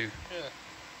those too.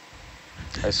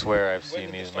 Yeah. I swear I've When seen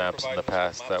did they these start maps in the providing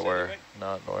us with past that maps were anyway?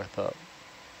 not north up.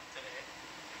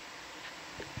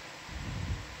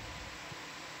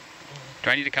 Do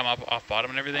I need to come up off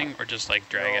bottom and everything, or just like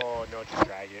drag it? No, just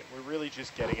drag it. We're really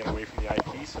just getting it away from the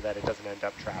IP so that it doesn't end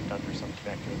up trapped under some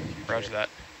connector in the future. Roger that.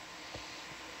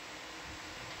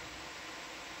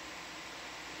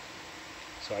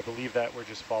 So So I believe that we're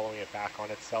just following it back on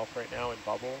itself right now in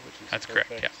bubble, which is That's perfect.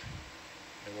 correct,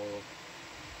 And we'll...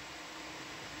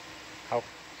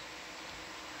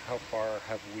 How far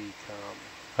have we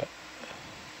come?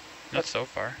 Not so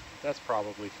far. That's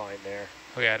probably fine there.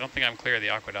 Okay, I don't think I'm clear of the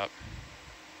aqueduct.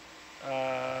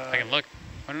 I can look.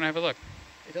 Why don't I have a look?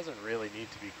 It doesn't really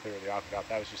need to be clear of the aqueduct.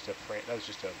 That was just a frame. That was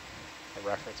just a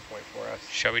reference point for us.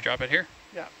 Shall we drop it here?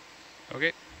 Yeah.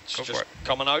 Okay. It's Go just for it.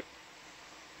 coming out.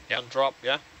 Yeah. And drop.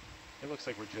 Yeah. It looks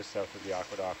like we're just south of the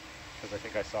aqueduct because I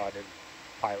think I saw it in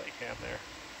pilot cam there.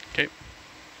 Okay.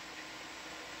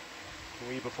 Can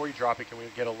we, before you drop it, can we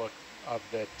get a look of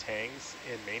the tangs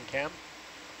in main cam?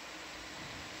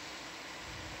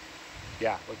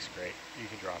 Yeah, looks great. You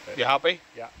can drop it. You happy?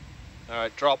 Yeah. All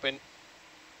right, drop in.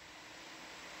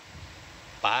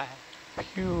 Bye.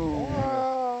 Pew.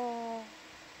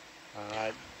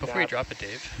 Before you drop it,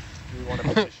 Dave. Do we want to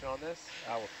position on this?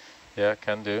 Yeah,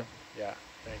 can do. Yeah,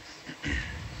 thanks.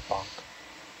 Bonk.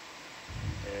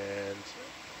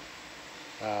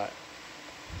 And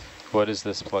what is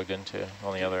this plugged into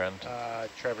on the other end?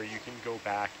 Trevor, you can go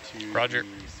back to Roger.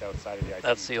 the south side of the IP.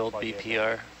 That's the old plug in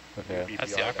BPR. Okay.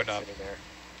 That's the aqueduct. sitting there.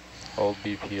 Old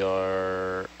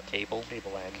BPR Cable.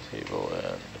 Cable end. cable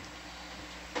end.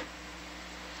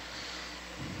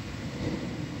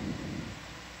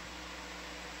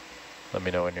 Let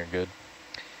me know when you're good.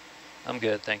 I'm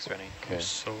good, thanks, Rennie. Okay.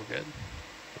 So good.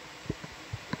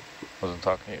 Wasn't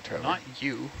talking to you, Trevor. Not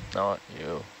you. Not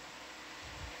you.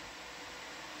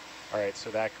 All right, so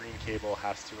that green cable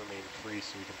has to remain free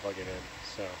so we can plug it in.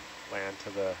 So land to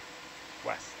the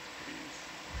west,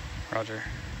 please. Roger.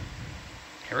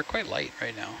 Okay, we're quite light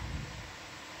right now.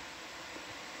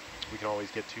 We can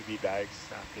always get 2 bead bags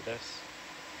after this.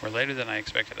 We're later than I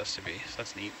expected us to be, so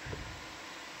that's neat.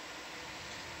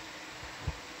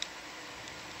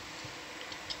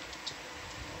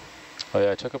 Oh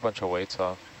yeah, I took a bunch of weights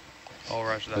off. Oh,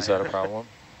 roger that. Is that a problem?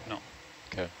 No.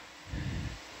 Okay.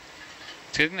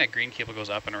 It's good thing that green cable goes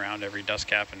up and around every dust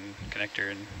cap and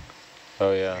connector and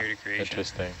Oh yeah, here to creation.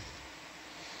 interesting.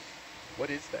 What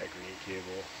is that green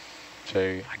cable?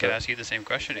 J. I could ask you the same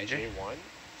question, Is AJ. it J1?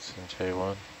 It's in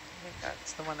J1. I think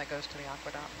that's the one that goes to the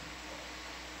aqueduct.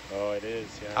 Oh, it is,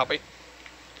 yeah. Happy?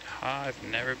 I've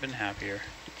never been happier.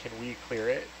 Can we clear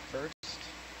it first?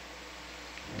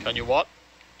 Can you what?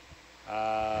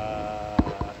 Uh,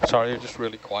 Sorry, you're just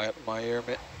really quiet in my ear,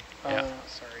 mate. Yeah.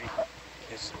 Sorry.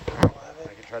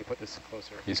 I can try to put this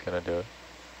closer. He's gonna do it.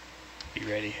 Be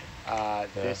ready.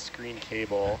 This green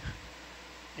cable,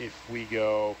 if we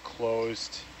go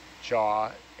closed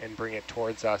jaw and bring it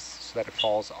towards us so that it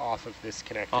falls off of this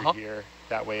connector here,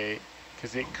 that way,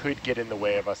 because it could get in the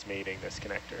way of us mating this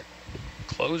connector.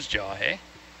 Closed jaw, hey?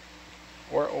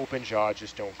 Or open jaw,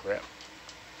 just don't grip.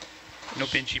 No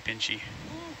pinchy pinchy.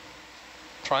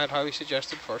 Try it how he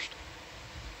suggested first.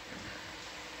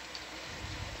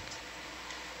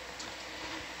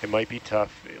 It might be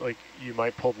tough, like you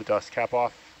might pull the dust cap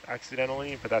off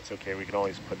accidentally, but that's okay, we can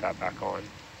always put that back on.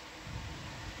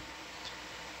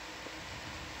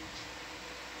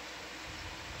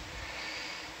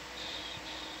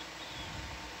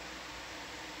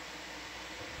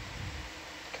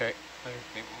 Okay, let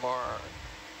me mark.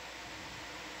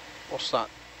 What's that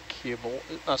cable?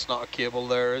 That's not a cable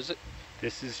there, is it?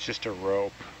 This is just a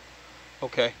rope.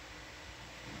 Okay.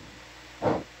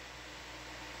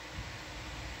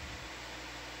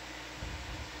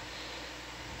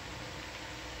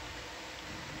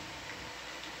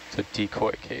 It's a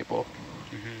decoy cable.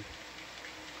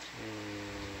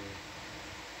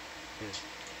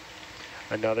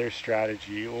 Another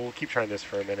strategy, we'll keep trying this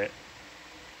for a minute,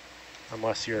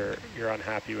 unless you're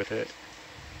unhappy with it.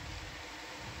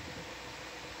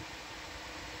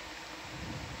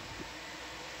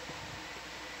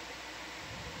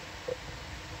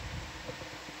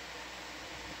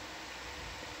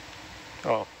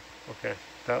 Oh, okay.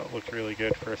 That looked really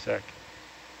good for a sec.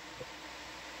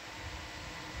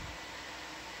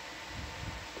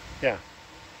 Yeah,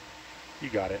 you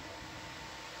got it.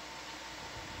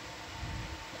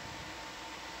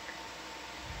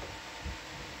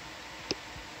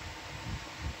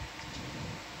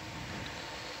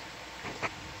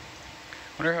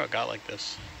 Wonder how it got like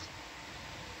this.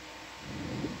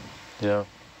 Yeah.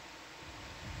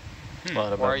 A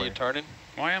lot of Why are memory. you turning?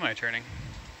 Why am I turning?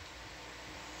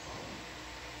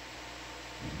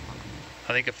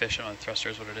 I think a fish on the thruster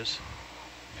is what it is.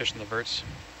 Fish on the verts.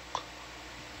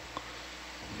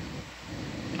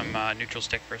 I'm neutral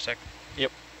stick for a sec.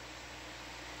 Yep.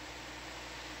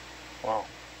 Wow.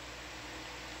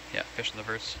 Yeah, fish on the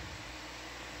verts.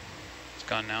 It's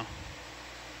gone now.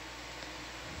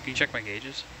 Can you check my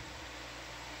gauges?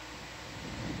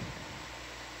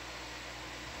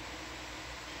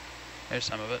 There's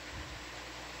some of it.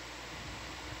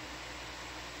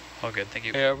 All good, thank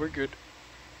you. Yeah, we're good.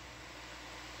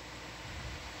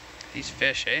 These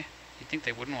fish, eh? You'd think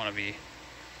they wouldn't want to be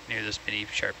near this mini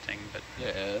sharp thing, but...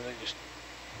 Yeah, they just...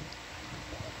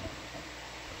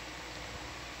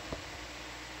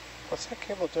 What's that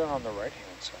cable doing on the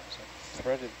right-hand side? Is it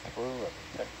threaded through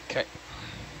everything? Okay.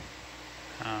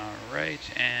 Alright,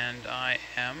 and I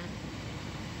am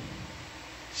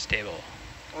stable.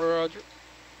 Roger.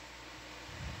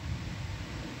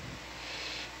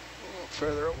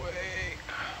 Further away.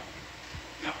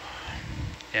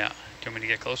 Yeah, do you want me to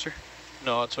get closer?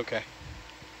 No, it's okay.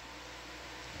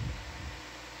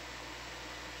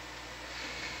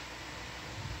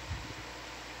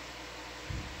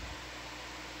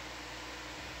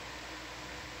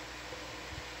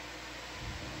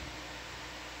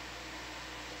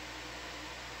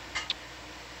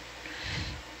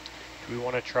 Do we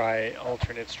want to try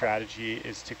alternate strategy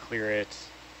is to clear it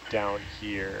down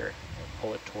here and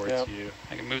pull it towards you?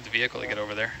 I can move the vehicle to get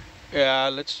over there. Yeah,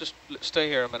 let's stay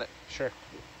here a minute. Sure.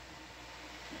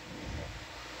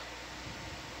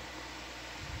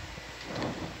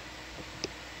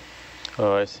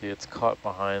 Oh, I see. It's caught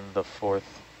behind the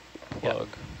fourth plug.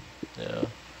 Yeah.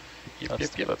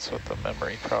 That's what the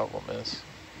memory problem is.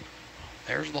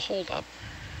 There's the holdup.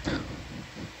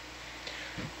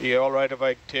 You all right if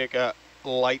I take a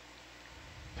light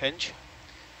pinch?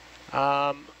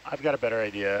 I've got a better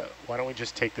idea. Why don't we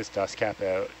just take this dust cap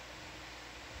out?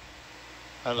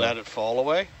 And let it fall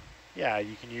away? Yeah,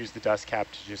 you can use the dust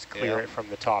cap to just clear it from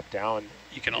the top down.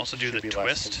 You can also do the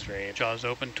twist, jaws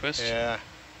open twist. Yeah.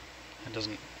 It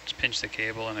doesn't pinch the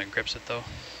cable and it grips it though.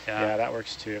 Yeah, that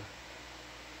works too.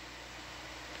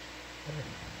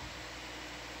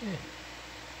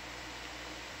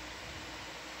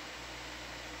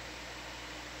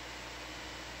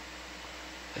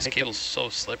 This cable's so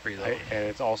slippery though. And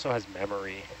it also has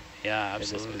memory. Yeah,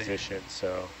 absolutely. In this position,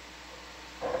 so.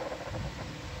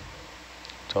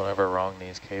 Don't ever wrong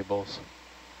these cables.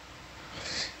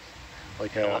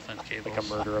 Like elephant cables. Like a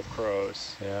murder of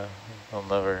crows. Yeah, I'll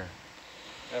never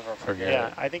forget it.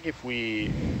 Yeah, I think if we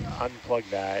unplug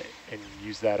that and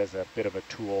use that as a bit of a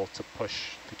tool to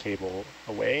push the cable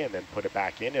away and then put it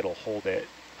back in, it'll hold it.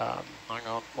 Hang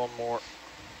on, one more.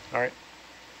 All right.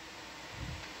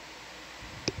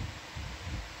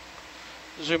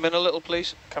 Zoom in a little,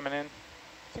 please. Coming in.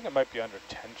 I think it might be under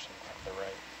tension from the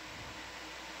right.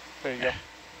 There you go.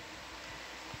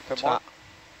 Bit more.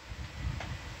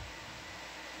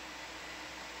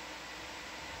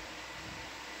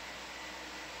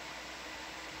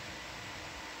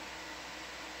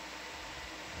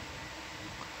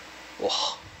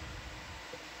 Whoa.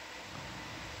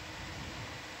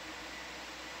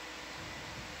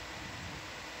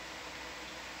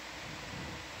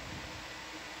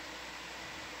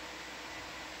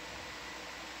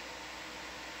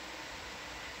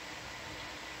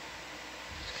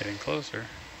 Getting closer.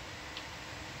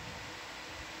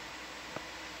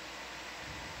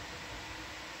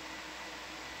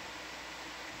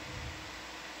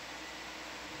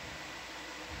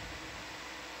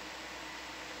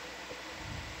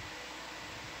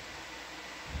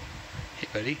 Hey,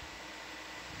 buddy.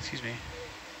 Excuse me.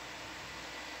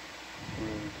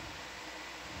 Rude.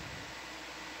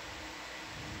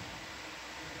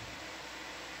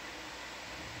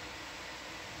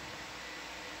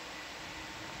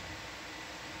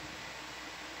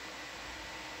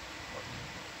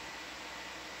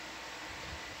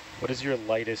 What is your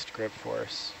lightest grip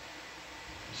force?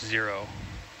 0.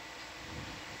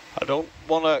 I don't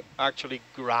want to actually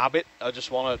grab it. I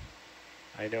just want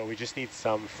to... I know, we just need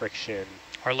some friction.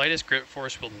 Our lightest grip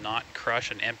force will not crush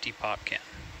an empty pop can.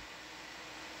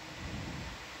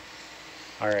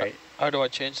 All right. How do I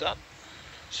change that?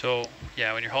 So,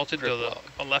 yeah, when you're halted to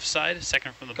the left side,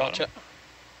 second from the bottom.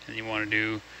 And you want to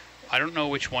do, I don't know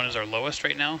which one is our lowest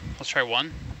right now. Let's try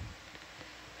 1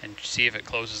 and see if it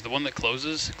closes. The one that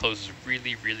closes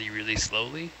really, really, really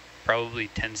slowly, probably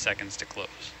 10 seconds to close.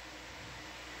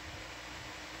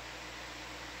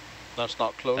 That's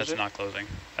not closing? That's not closing.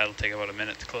 That'll take about a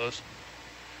minute to close.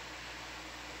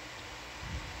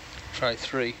 Try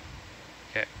 3.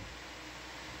 Okay.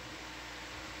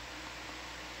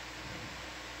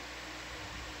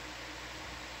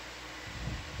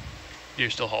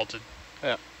 You're still halted?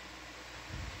 Yeah.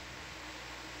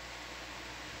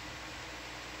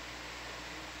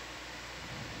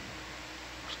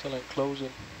 Still ain't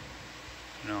closing.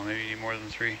 No, maybe you need more than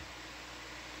 3.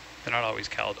 They're not always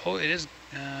called. Oh, it is.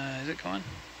 Is it going?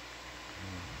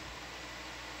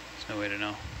 There's no way to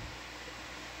know.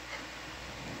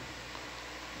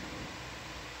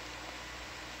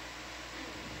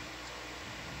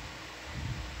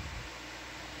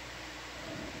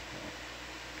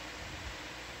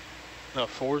 No,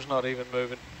 4's not even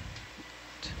moving.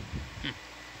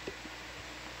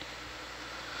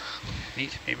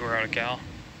 Neat. Maybe we're out of cal.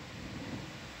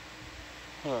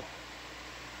 Huh.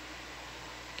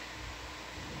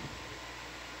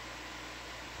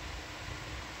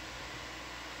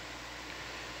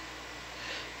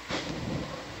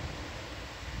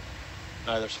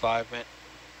 No, there's 5, man.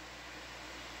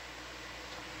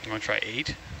 You want to try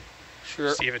 8?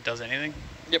 Sure. See if it does anything?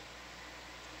 Yep.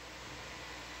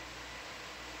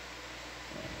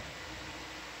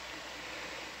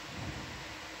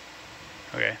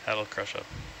 Okay, that'll crush a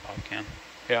pop can.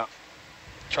 Yeah.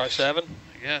 Try 7?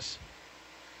 I guess.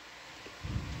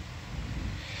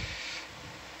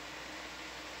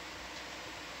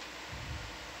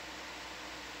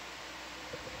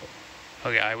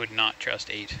 Okay, I would not trust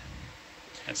 8.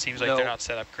 It seems like they're not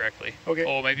set up correctly. Okay.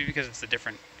 Oh, maybe because it's a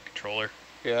different controller.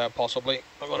 Yeah, possibly.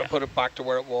 I'm going to put it back to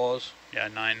where it was. Yeah,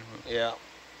 9. Yeah.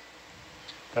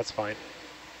 That's fine.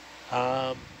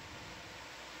 I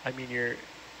mean, you're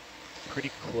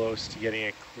pretty close to getting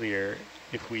it clear.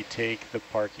 If we take the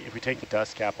parking, if we take the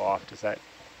dust cap off, does that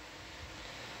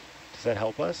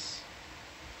help us?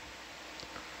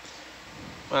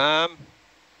 Yeah,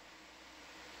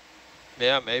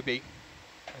 maybe.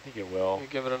 I think it will. You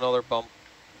give it another bump.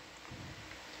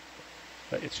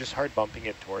 But it's just hard bumping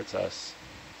it towards us.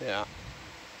 Yeah.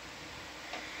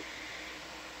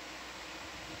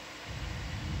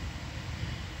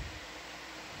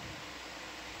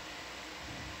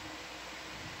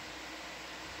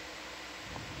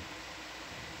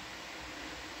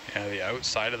 Yeah, the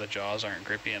outside of the jaws aren't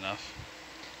grippy enough.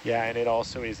 Yeah, and it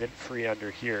also isn't free under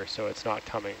here, so it's not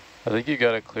coming. I think you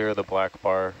got to clear the black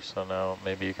bar, so now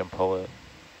maybe you can pull it.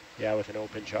 Yeah, with an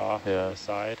open jaw from the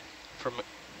side. From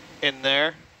in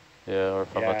there? Yeah, or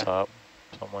from the top,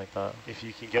 something like that. If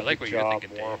you can get like the what you're jaw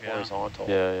thinking, more Dave, yeah. horizontal.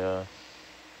 Yeah, yeah.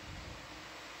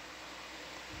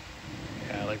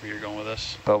 Yeah, I like where you're going with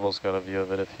this. Bubble's got a view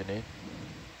of it if you need.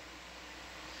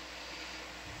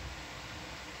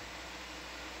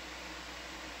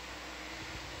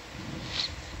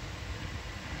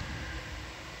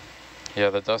 Yeah,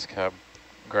 the dust cap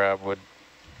grab would,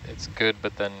 it's good,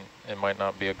 but then it might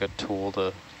not be a good tool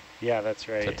to that's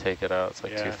right. to take it out. It's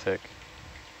like too thick.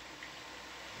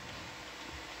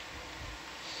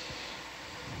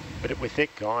 But with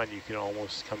it gone, you can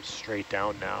almost come straight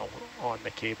down now on the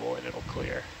cable and it'll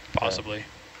clear. Possibly.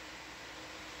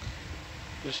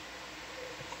 Just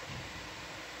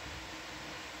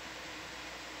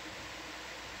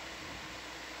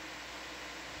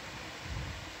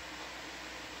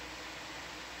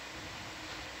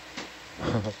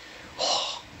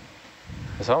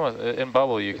It's almost in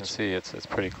bubble. You can see it's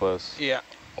pretty close. Yeah.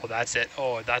 Oh, that's it.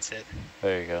 Oh, that's it.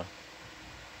 There you go.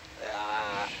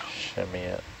 Shimmy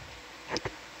it. I'm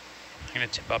gonna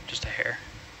tip up just a hair.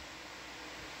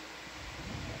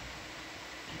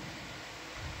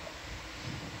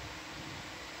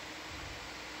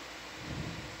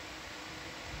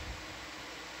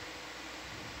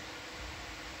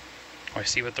 Oh, I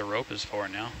see what the rope is for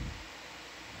now.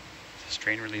 It's a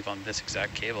strain relief on this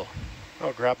exact cable.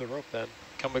 Oh, grab the rope then.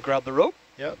 Can we grab the rope?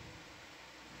 Yep.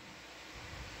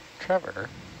 Trevor.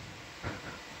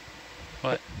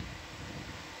 What?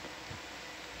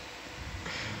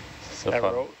 That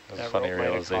rope funny might have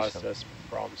realization. caused us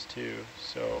problems too,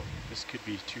 so this could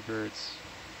be 2 birds.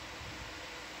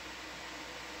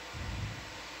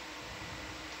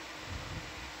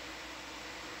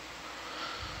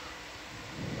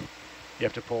 You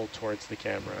have to pull towards the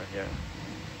camera, yeah.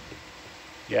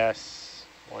 Yes,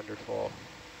 wonderful.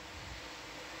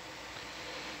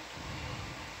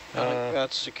 I think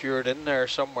that's secured in there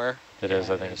somewhere. It is,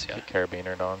 I think it's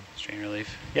carabinered on. Strain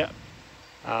relief. Yeah.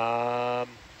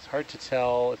 It's hard to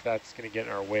tell if that's going to get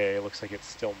in our way. It looks like it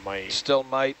still might. Still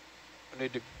might. We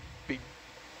need to be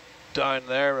down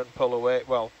there and pull away.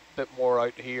 Well, a bit more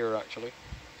out here, actually.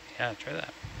 Yeah, try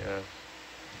that. Yeah.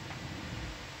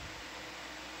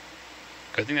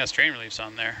 Good thing that strain relief's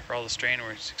on there for all the strain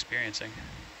we're experiencing.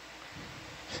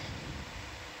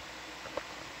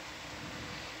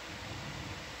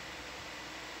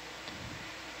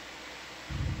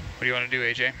 What do you want to do,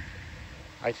 AJ?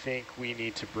 I think we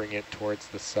need to bring it towards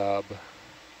the sub.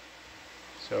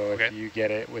 So if you get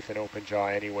it with an open jaw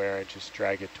anywhere and just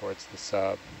drag it towards the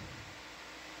sub,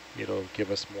 it'll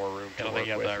give us more room to work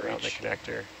with around the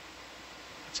connector.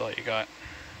 That's all you got.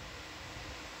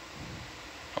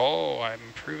 Oh, I'm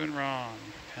proven wrong.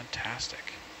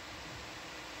 Fantastic.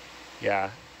 Yeah,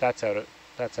 that's out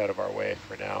of our way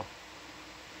for now.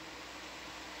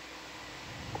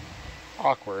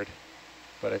 Awkward,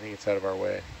 but I think it's out of our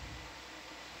way.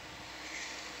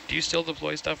 Do you still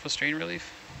deploy stuff with strain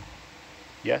relief?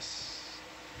 Yes.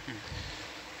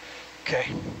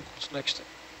 Okay, what's next?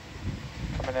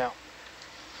 Coming out.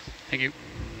 Thank you.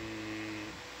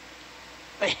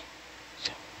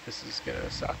 This is gonna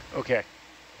suck. Okay.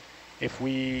 If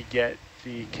we get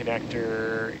the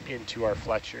connector into our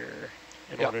Fletcher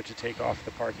in order to take off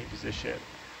the parking position,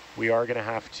 we are gonna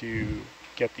have to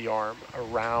get the arm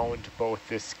around both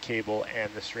this cable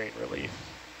and the strain relief.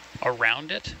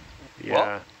 Around it?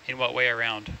 Yeah. In what way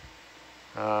around?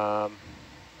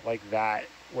 Like that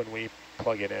when we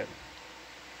plug it in.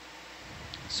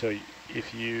 So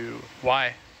if you...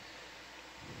 Why?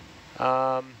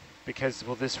 Because,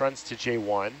 well, this runs to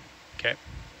J1. Okay.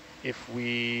 If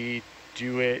we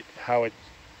do it how it...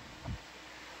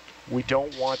 We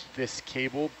don't want this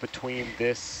cable between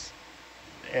this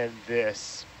and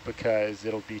this because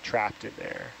it'll be trapped in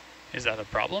there. Is that a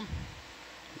problem?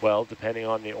 Well, depending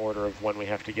on the order of when we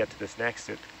have to get to this next,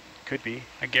 it could be.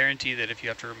 I guarantee that if you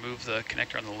have to remove the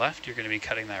connector on the left, you're going to be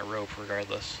cutting that rope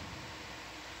regardless.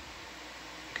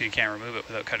 Because you can't remove it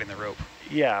without cutting the rope.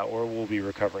 Yeah, or we'll be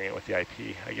recovering it with the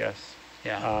IP, I guess.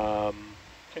 Yeah.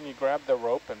 Can you grab the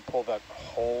rope and pull that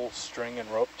whole string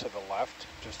and rope to the left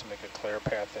just to make a clear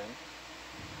path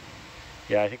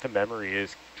in? Yeah, I think the memory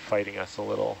is fighting us a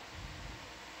little.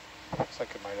 Looks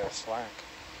like it might have slack.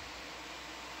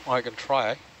 I can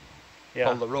try. Yeah.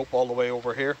 Pull the rope all the way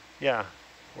over here. Yeah,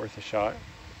 worth a shot.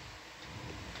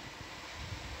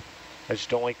 I just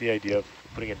don't like the idea of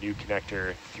putting a new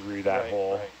connector through that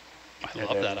hole. I and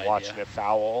love then that idea. watching it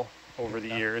foul over the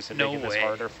years and No making this way.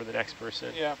 harder for the next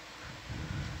person. Yeah.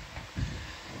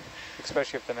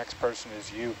 Especially if the next person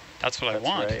is you. That's what I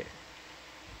want. Right.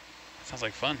 That sounds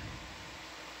like fun.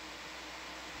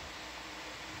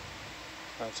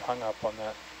 It's hung up on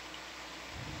that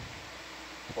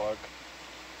plug.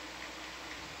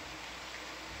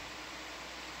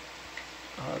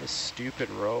 Oh, the stupid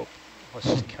rope. Let's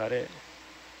just cut it.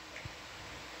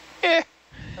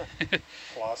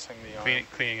 Flossing the arm.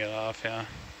 Cleaning it off, yeah.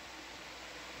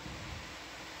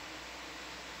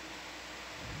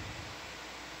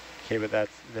 Okay, but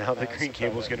that's now the That's green about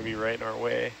cable's it. going to be right in our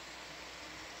way.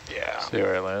 Yeah. See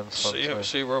where it lands.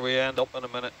 See where we end up in a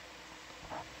minute.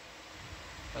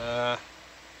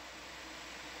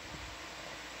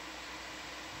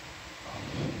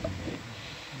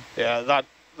 Yeah,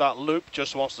 that loop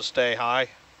just wants to stay high.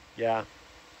 Yeah.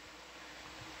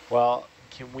 Well,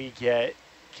 can we get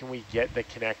the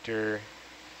connector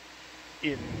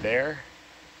in there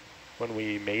when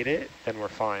we made it? Then we're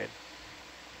fine.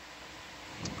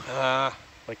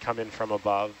 Like come in from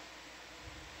above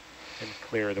and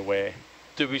clear the way.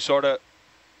 Do we sort of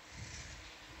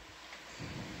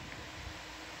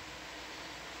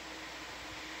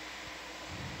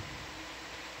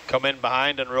come in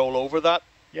behind and roll over that?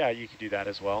 Yeah, you could do that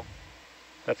as well.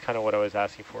 That's kind of what I was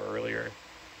asking for earlier.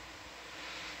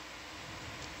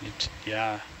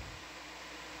 Yeah.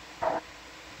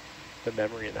 The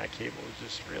memory in that cable is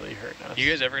just really hurting us. You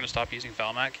guys ever going to stop using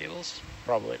Valmat cables?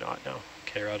 Probably not, no.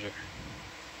 Okay, roger.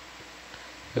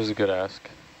 It was a good ask.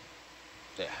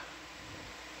 Yeah.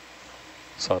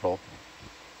 Subtle.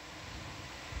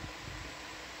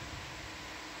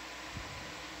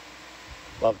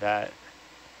 Love that.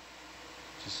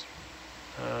 Just,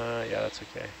 yeah, that's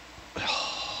okay.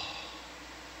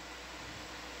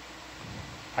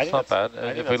 It's not bad.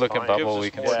 If we look in bubble, we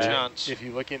can see. Chance. If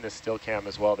you look in the still cam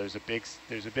as well, there's a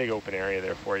big open area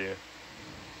there for you.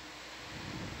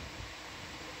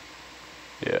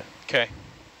 Yeah. Okay.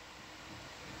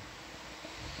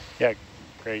 Yeah,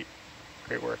 great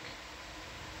work.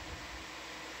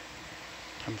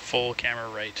 I'm full camera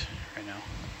right now.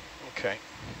 Okay.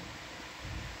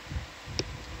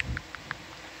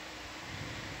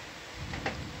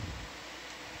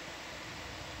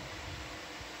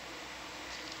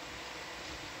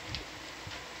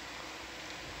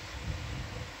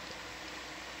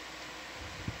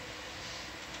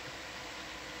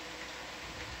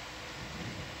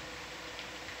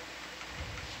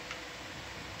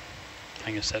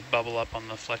 I'm going to set bubble up on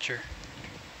the Fletcher.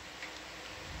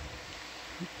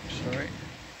 Sorry.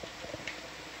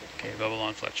 Okay, bubble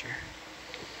on Fletcher.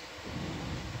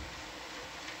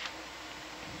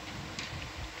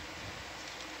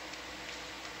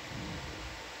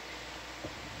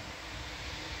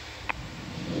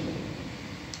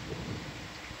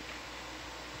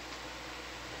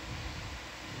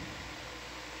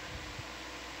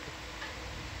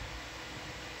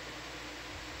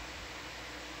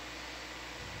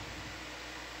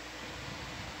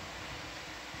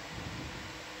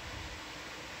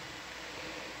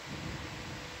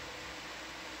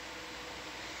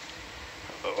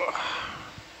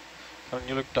 Can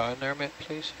you look down there, mate,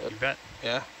 please? You bet.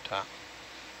 Yeah, tap.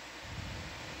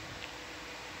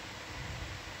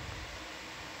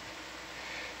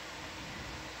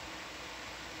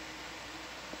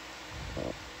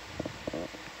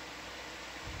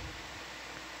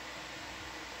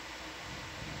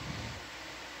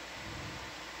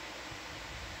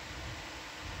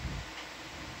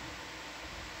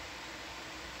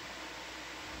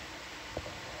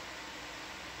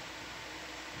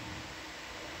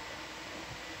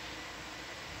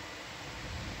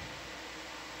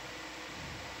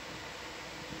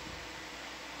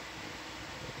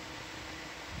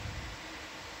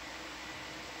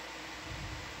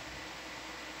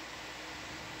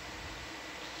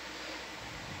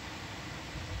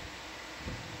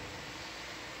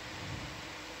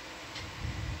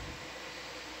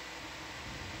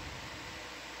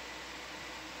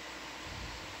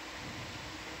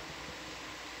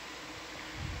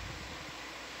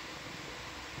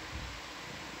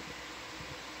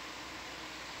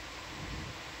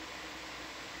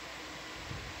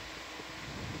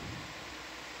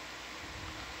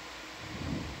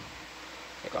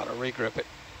 or regrip it.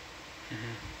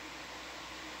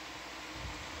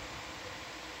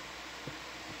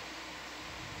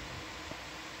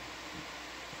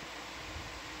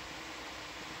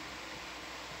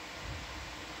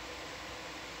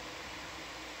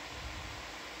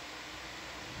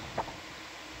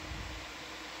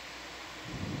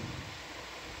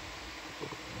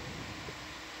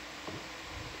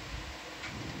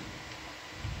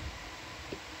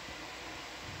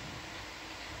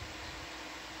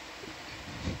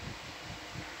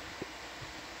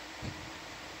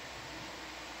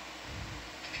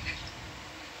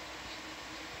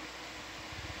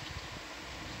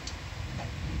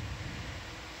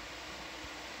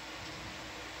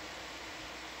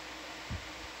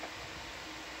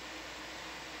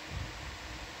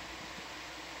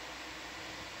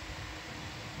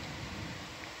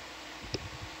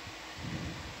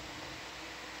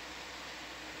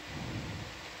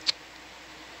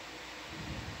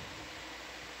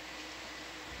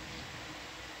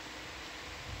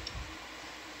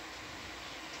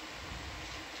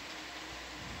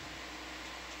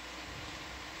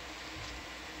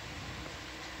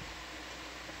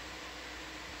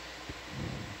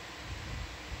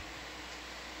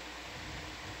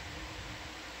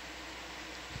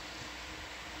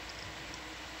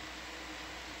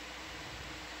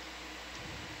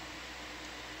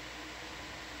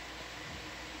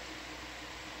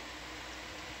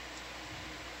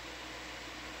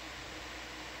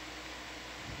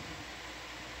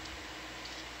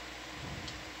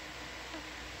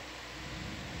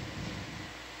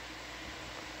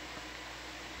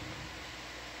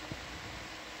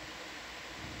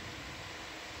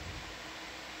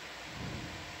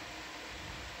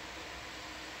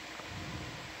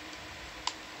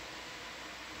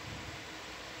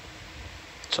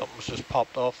 Something's just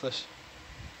popped off this.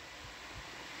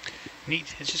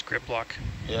 Neat, it's just grip lock.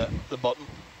 Yeah, the button.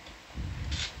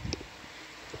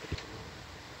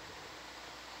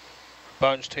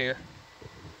 Bounced here.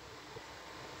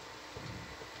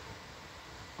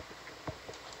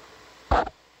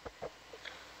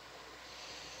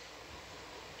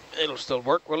 It'll still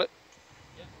work, will it?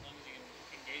 Yeah, as long as you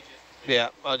can engage it. Yeah,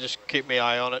 I'll just keep my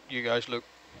eye on it. You guys look.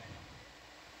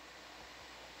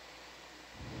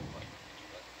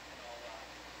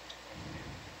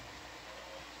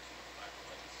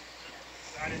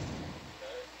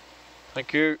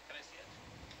 Thank you.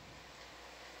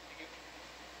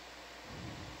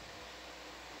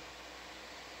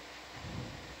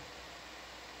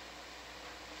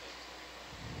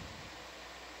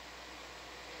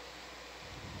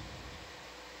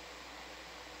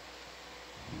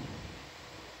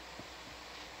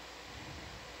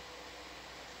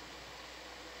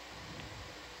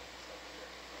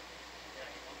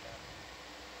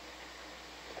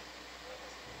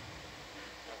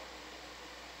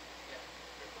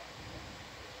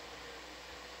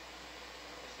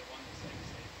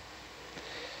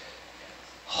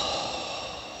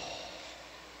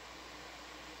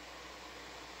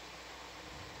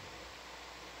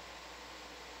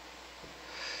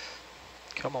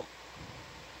 Come on.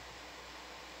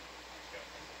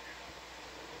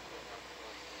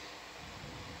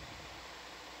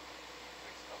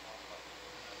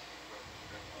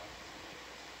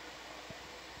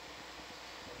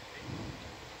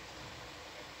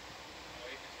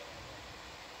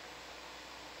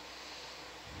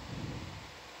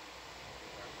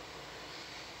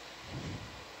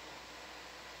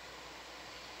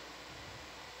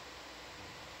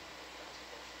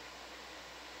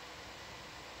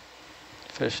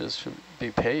 Fishes should be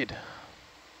paid.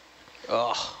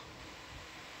 Ugh.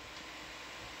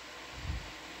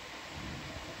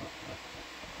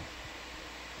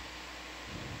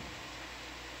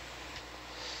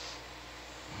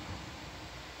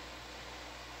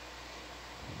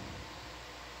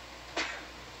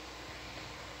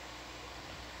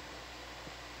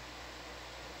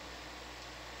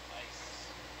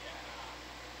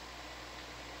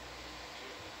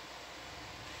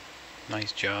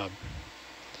 Nice job.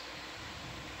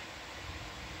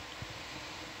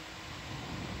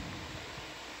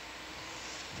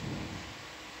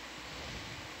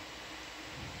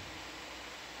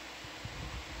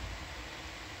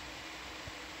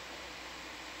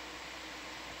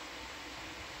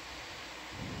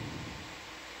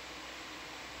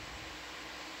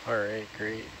 All right,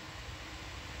 great.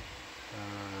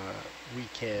 We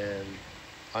can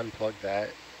unplug that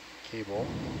cable,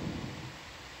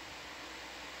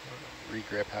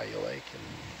 regrip how you like,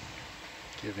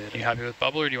 and give it. You happy with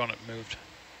bubble, or do you want it moved?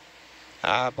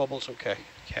 Bubble's okay.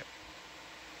 Okay.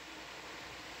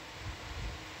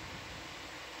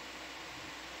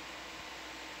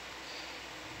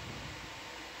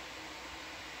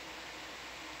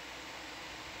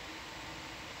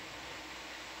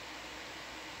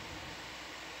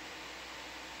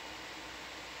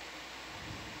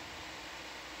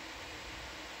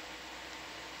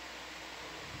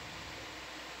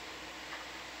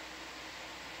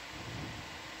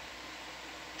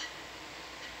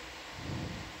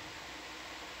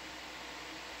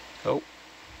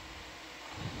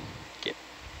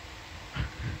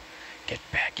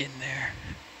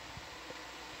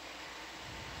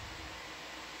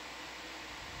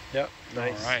 Yep,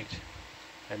 nice. All right.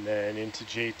 And then into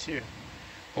J2.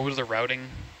 What was the routing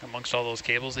amongst all those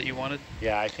cables that you wanted?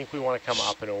 Yeah, I think we want to come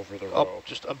up and over the Up, rope.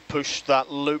 just push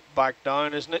that loop back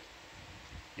down, isn't it?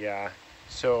 Yeah.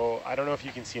 So I don't know if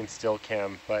you can see in still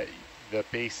cam, but the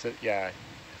base, yeah,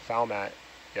 foul mat,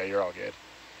 yeah, you're all good.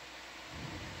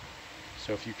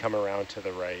 So if you come around to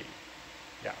the right,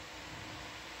 yeah.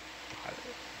 Got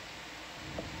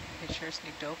it. You sure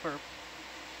sneaked over,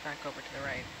 back over to the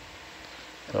right.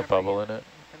 No bubble in it?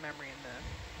 The memory in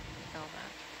the foul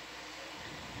mat.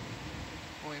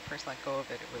 When we first let go of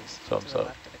it, it was Thumbs to the up.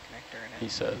 left of the connector. And He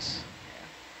says.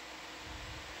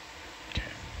 Okay.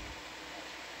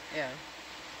 Yeah.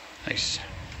 Nice.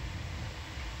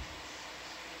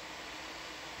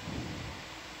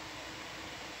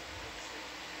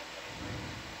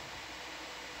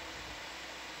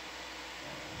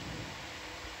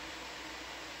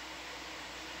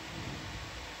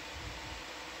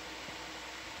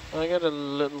 I get a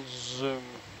little zoom.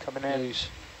 Coming in. Please.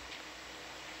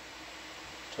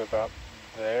 To about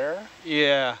there?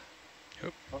 Yeah.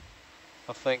 Oop.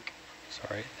 I think.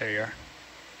 Sorry, there you are.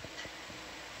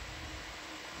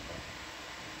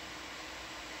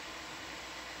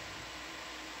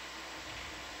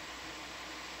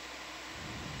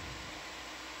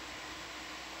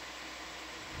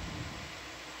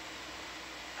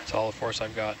 That's all the force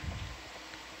I've got.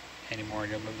 Any more,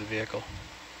 you'll move the vehicle.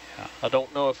 Yeah. I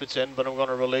don't know if it's in, but I'm going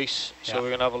to release, so Yeah. we're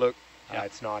going to have a look. Yeah,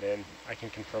 it's not in. I can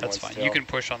confirm That's one fine. still. You can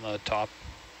push on the top.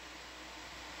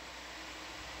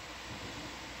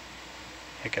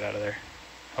 Yeah, get out of there.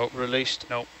 Oh, released.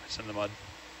 Nope, it's in the mud.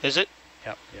 Is it?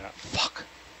 Yep. Yeah. Fuck.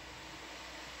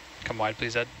 Come wide,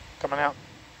 please, Ed. Coming out.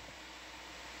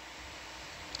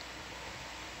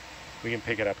 We can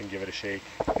pick it up and give it a shake.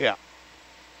 Yeah.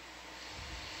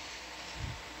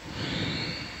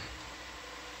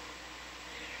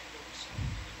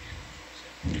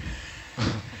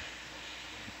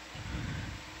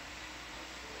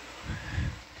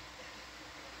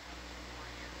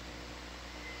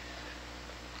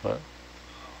 What?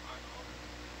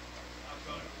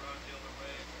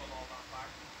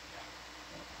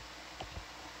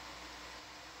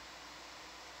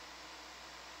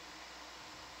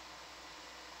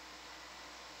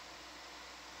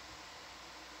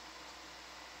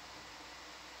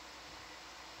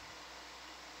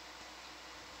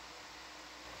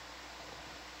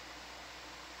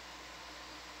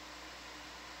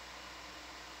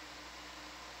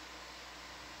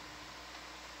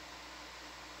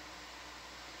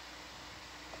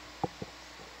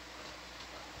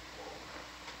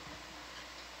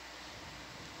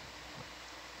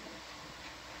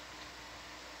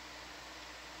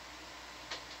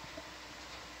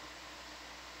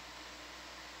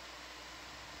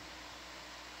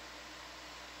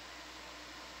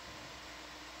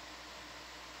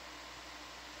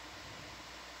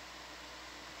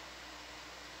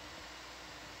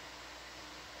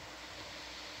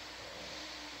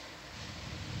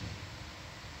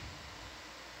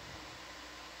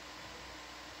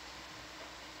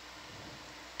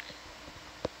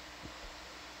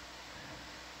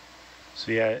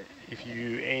 So yeah, if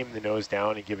you aim the nose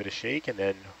down and give it a shake, and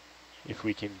then if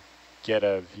we can get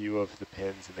a view of the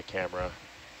pins in the camera.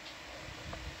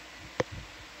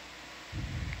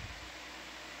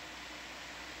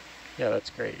 Yeah,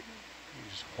 that's great. You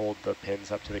just hold the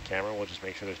pins up to the camera. We'll just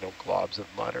make sure there's no globs of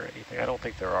mud or anything. I don't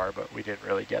think there are, but we didn't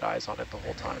really get eyes on it the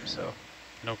whole time, so.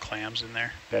 No clams in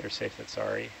there. Better safe than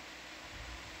sorry.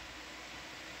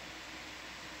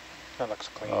 That looks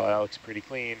clean. Oh, that looks pretty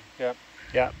clean. Yep.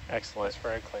 Yeah, excellent. That's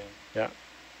very clean. Yeah.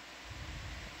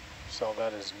 So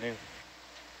that is new.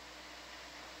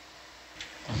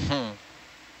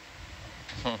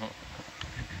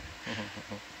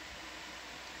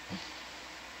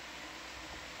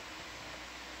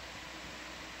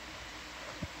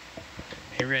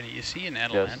 Hey, Randy, you see in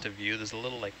Atalanta view, there's a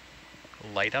little like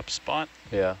light up spot?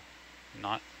 Yeah.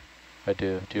 Not I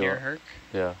do. Do you near want? Herc?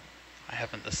 Yeah. I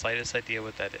haven't the slightest idea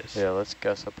what that is. Yeah, let's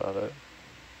guess about it.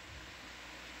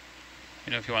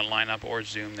 You know, if you want to line up or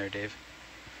zoom there, Dave.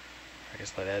 I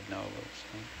guess let Ed know.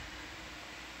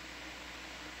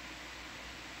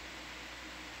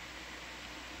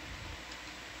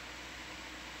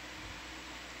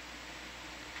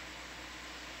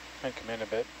 Might come in a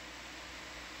bit.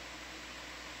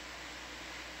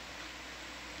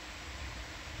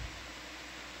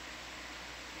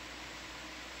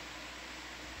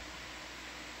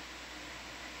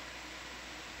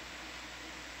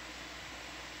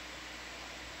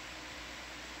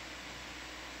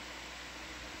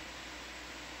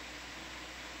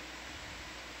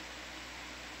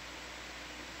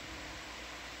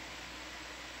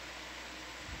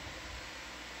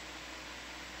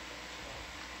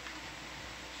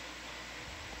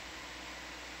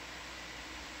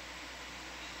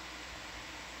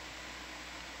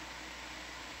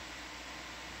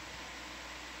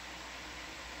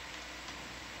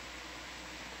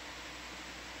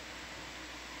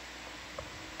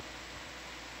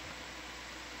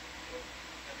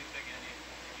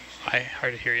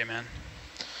 Hard to hear you, man.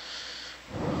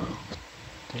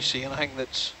 You see anything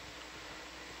that's...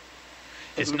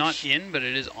 It's not in, but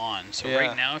it is on. So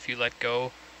right now, if you let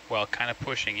go while kind of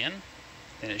pushing in,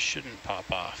 then it shouldn't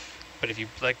pop off. But if you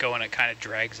let go and it kind of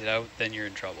drags it out, then you're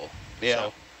in trouble. Yeah.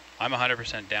 So I'm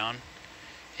 100% down.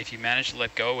 If you manage to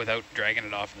let go without dragging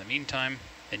it off in the meantime,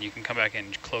 then you can come back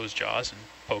and close jaws and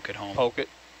poke it home. Poke it.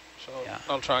 So yeah.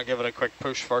 I'll try and give it a quick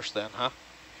push first then, huh?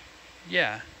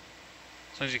 Yeah.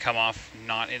 As long as you come off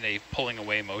not in a pulling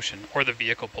away motion, or the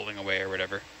vehicle pulling away or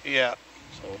whatever. Yeah.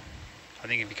 So I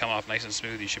think if you come off nice and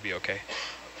smooth, you should be okay.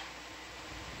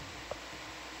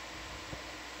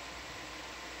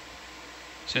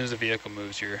 As soon as the vehicle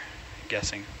moves, you're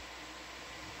guessing.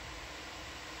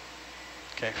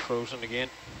 Okay, frozen again.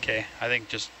 Okay, I think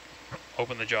just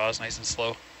open the jaws nice and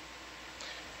slow.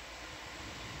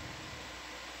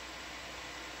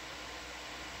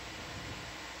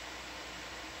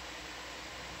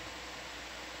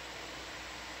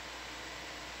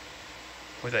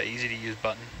 With that easy to use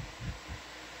button.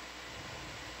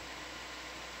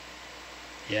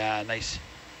 Yeah, nice.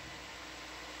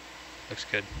 Looks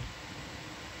good.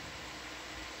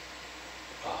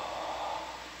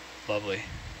 Lovely.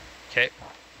 Okay,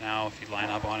 now if you line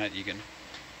up on it, you can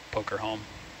poke her home.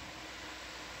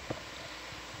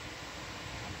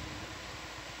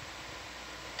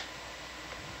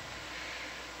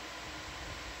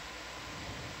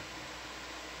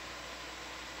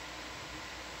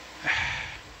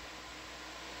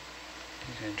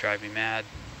 He's gonna drive me mad.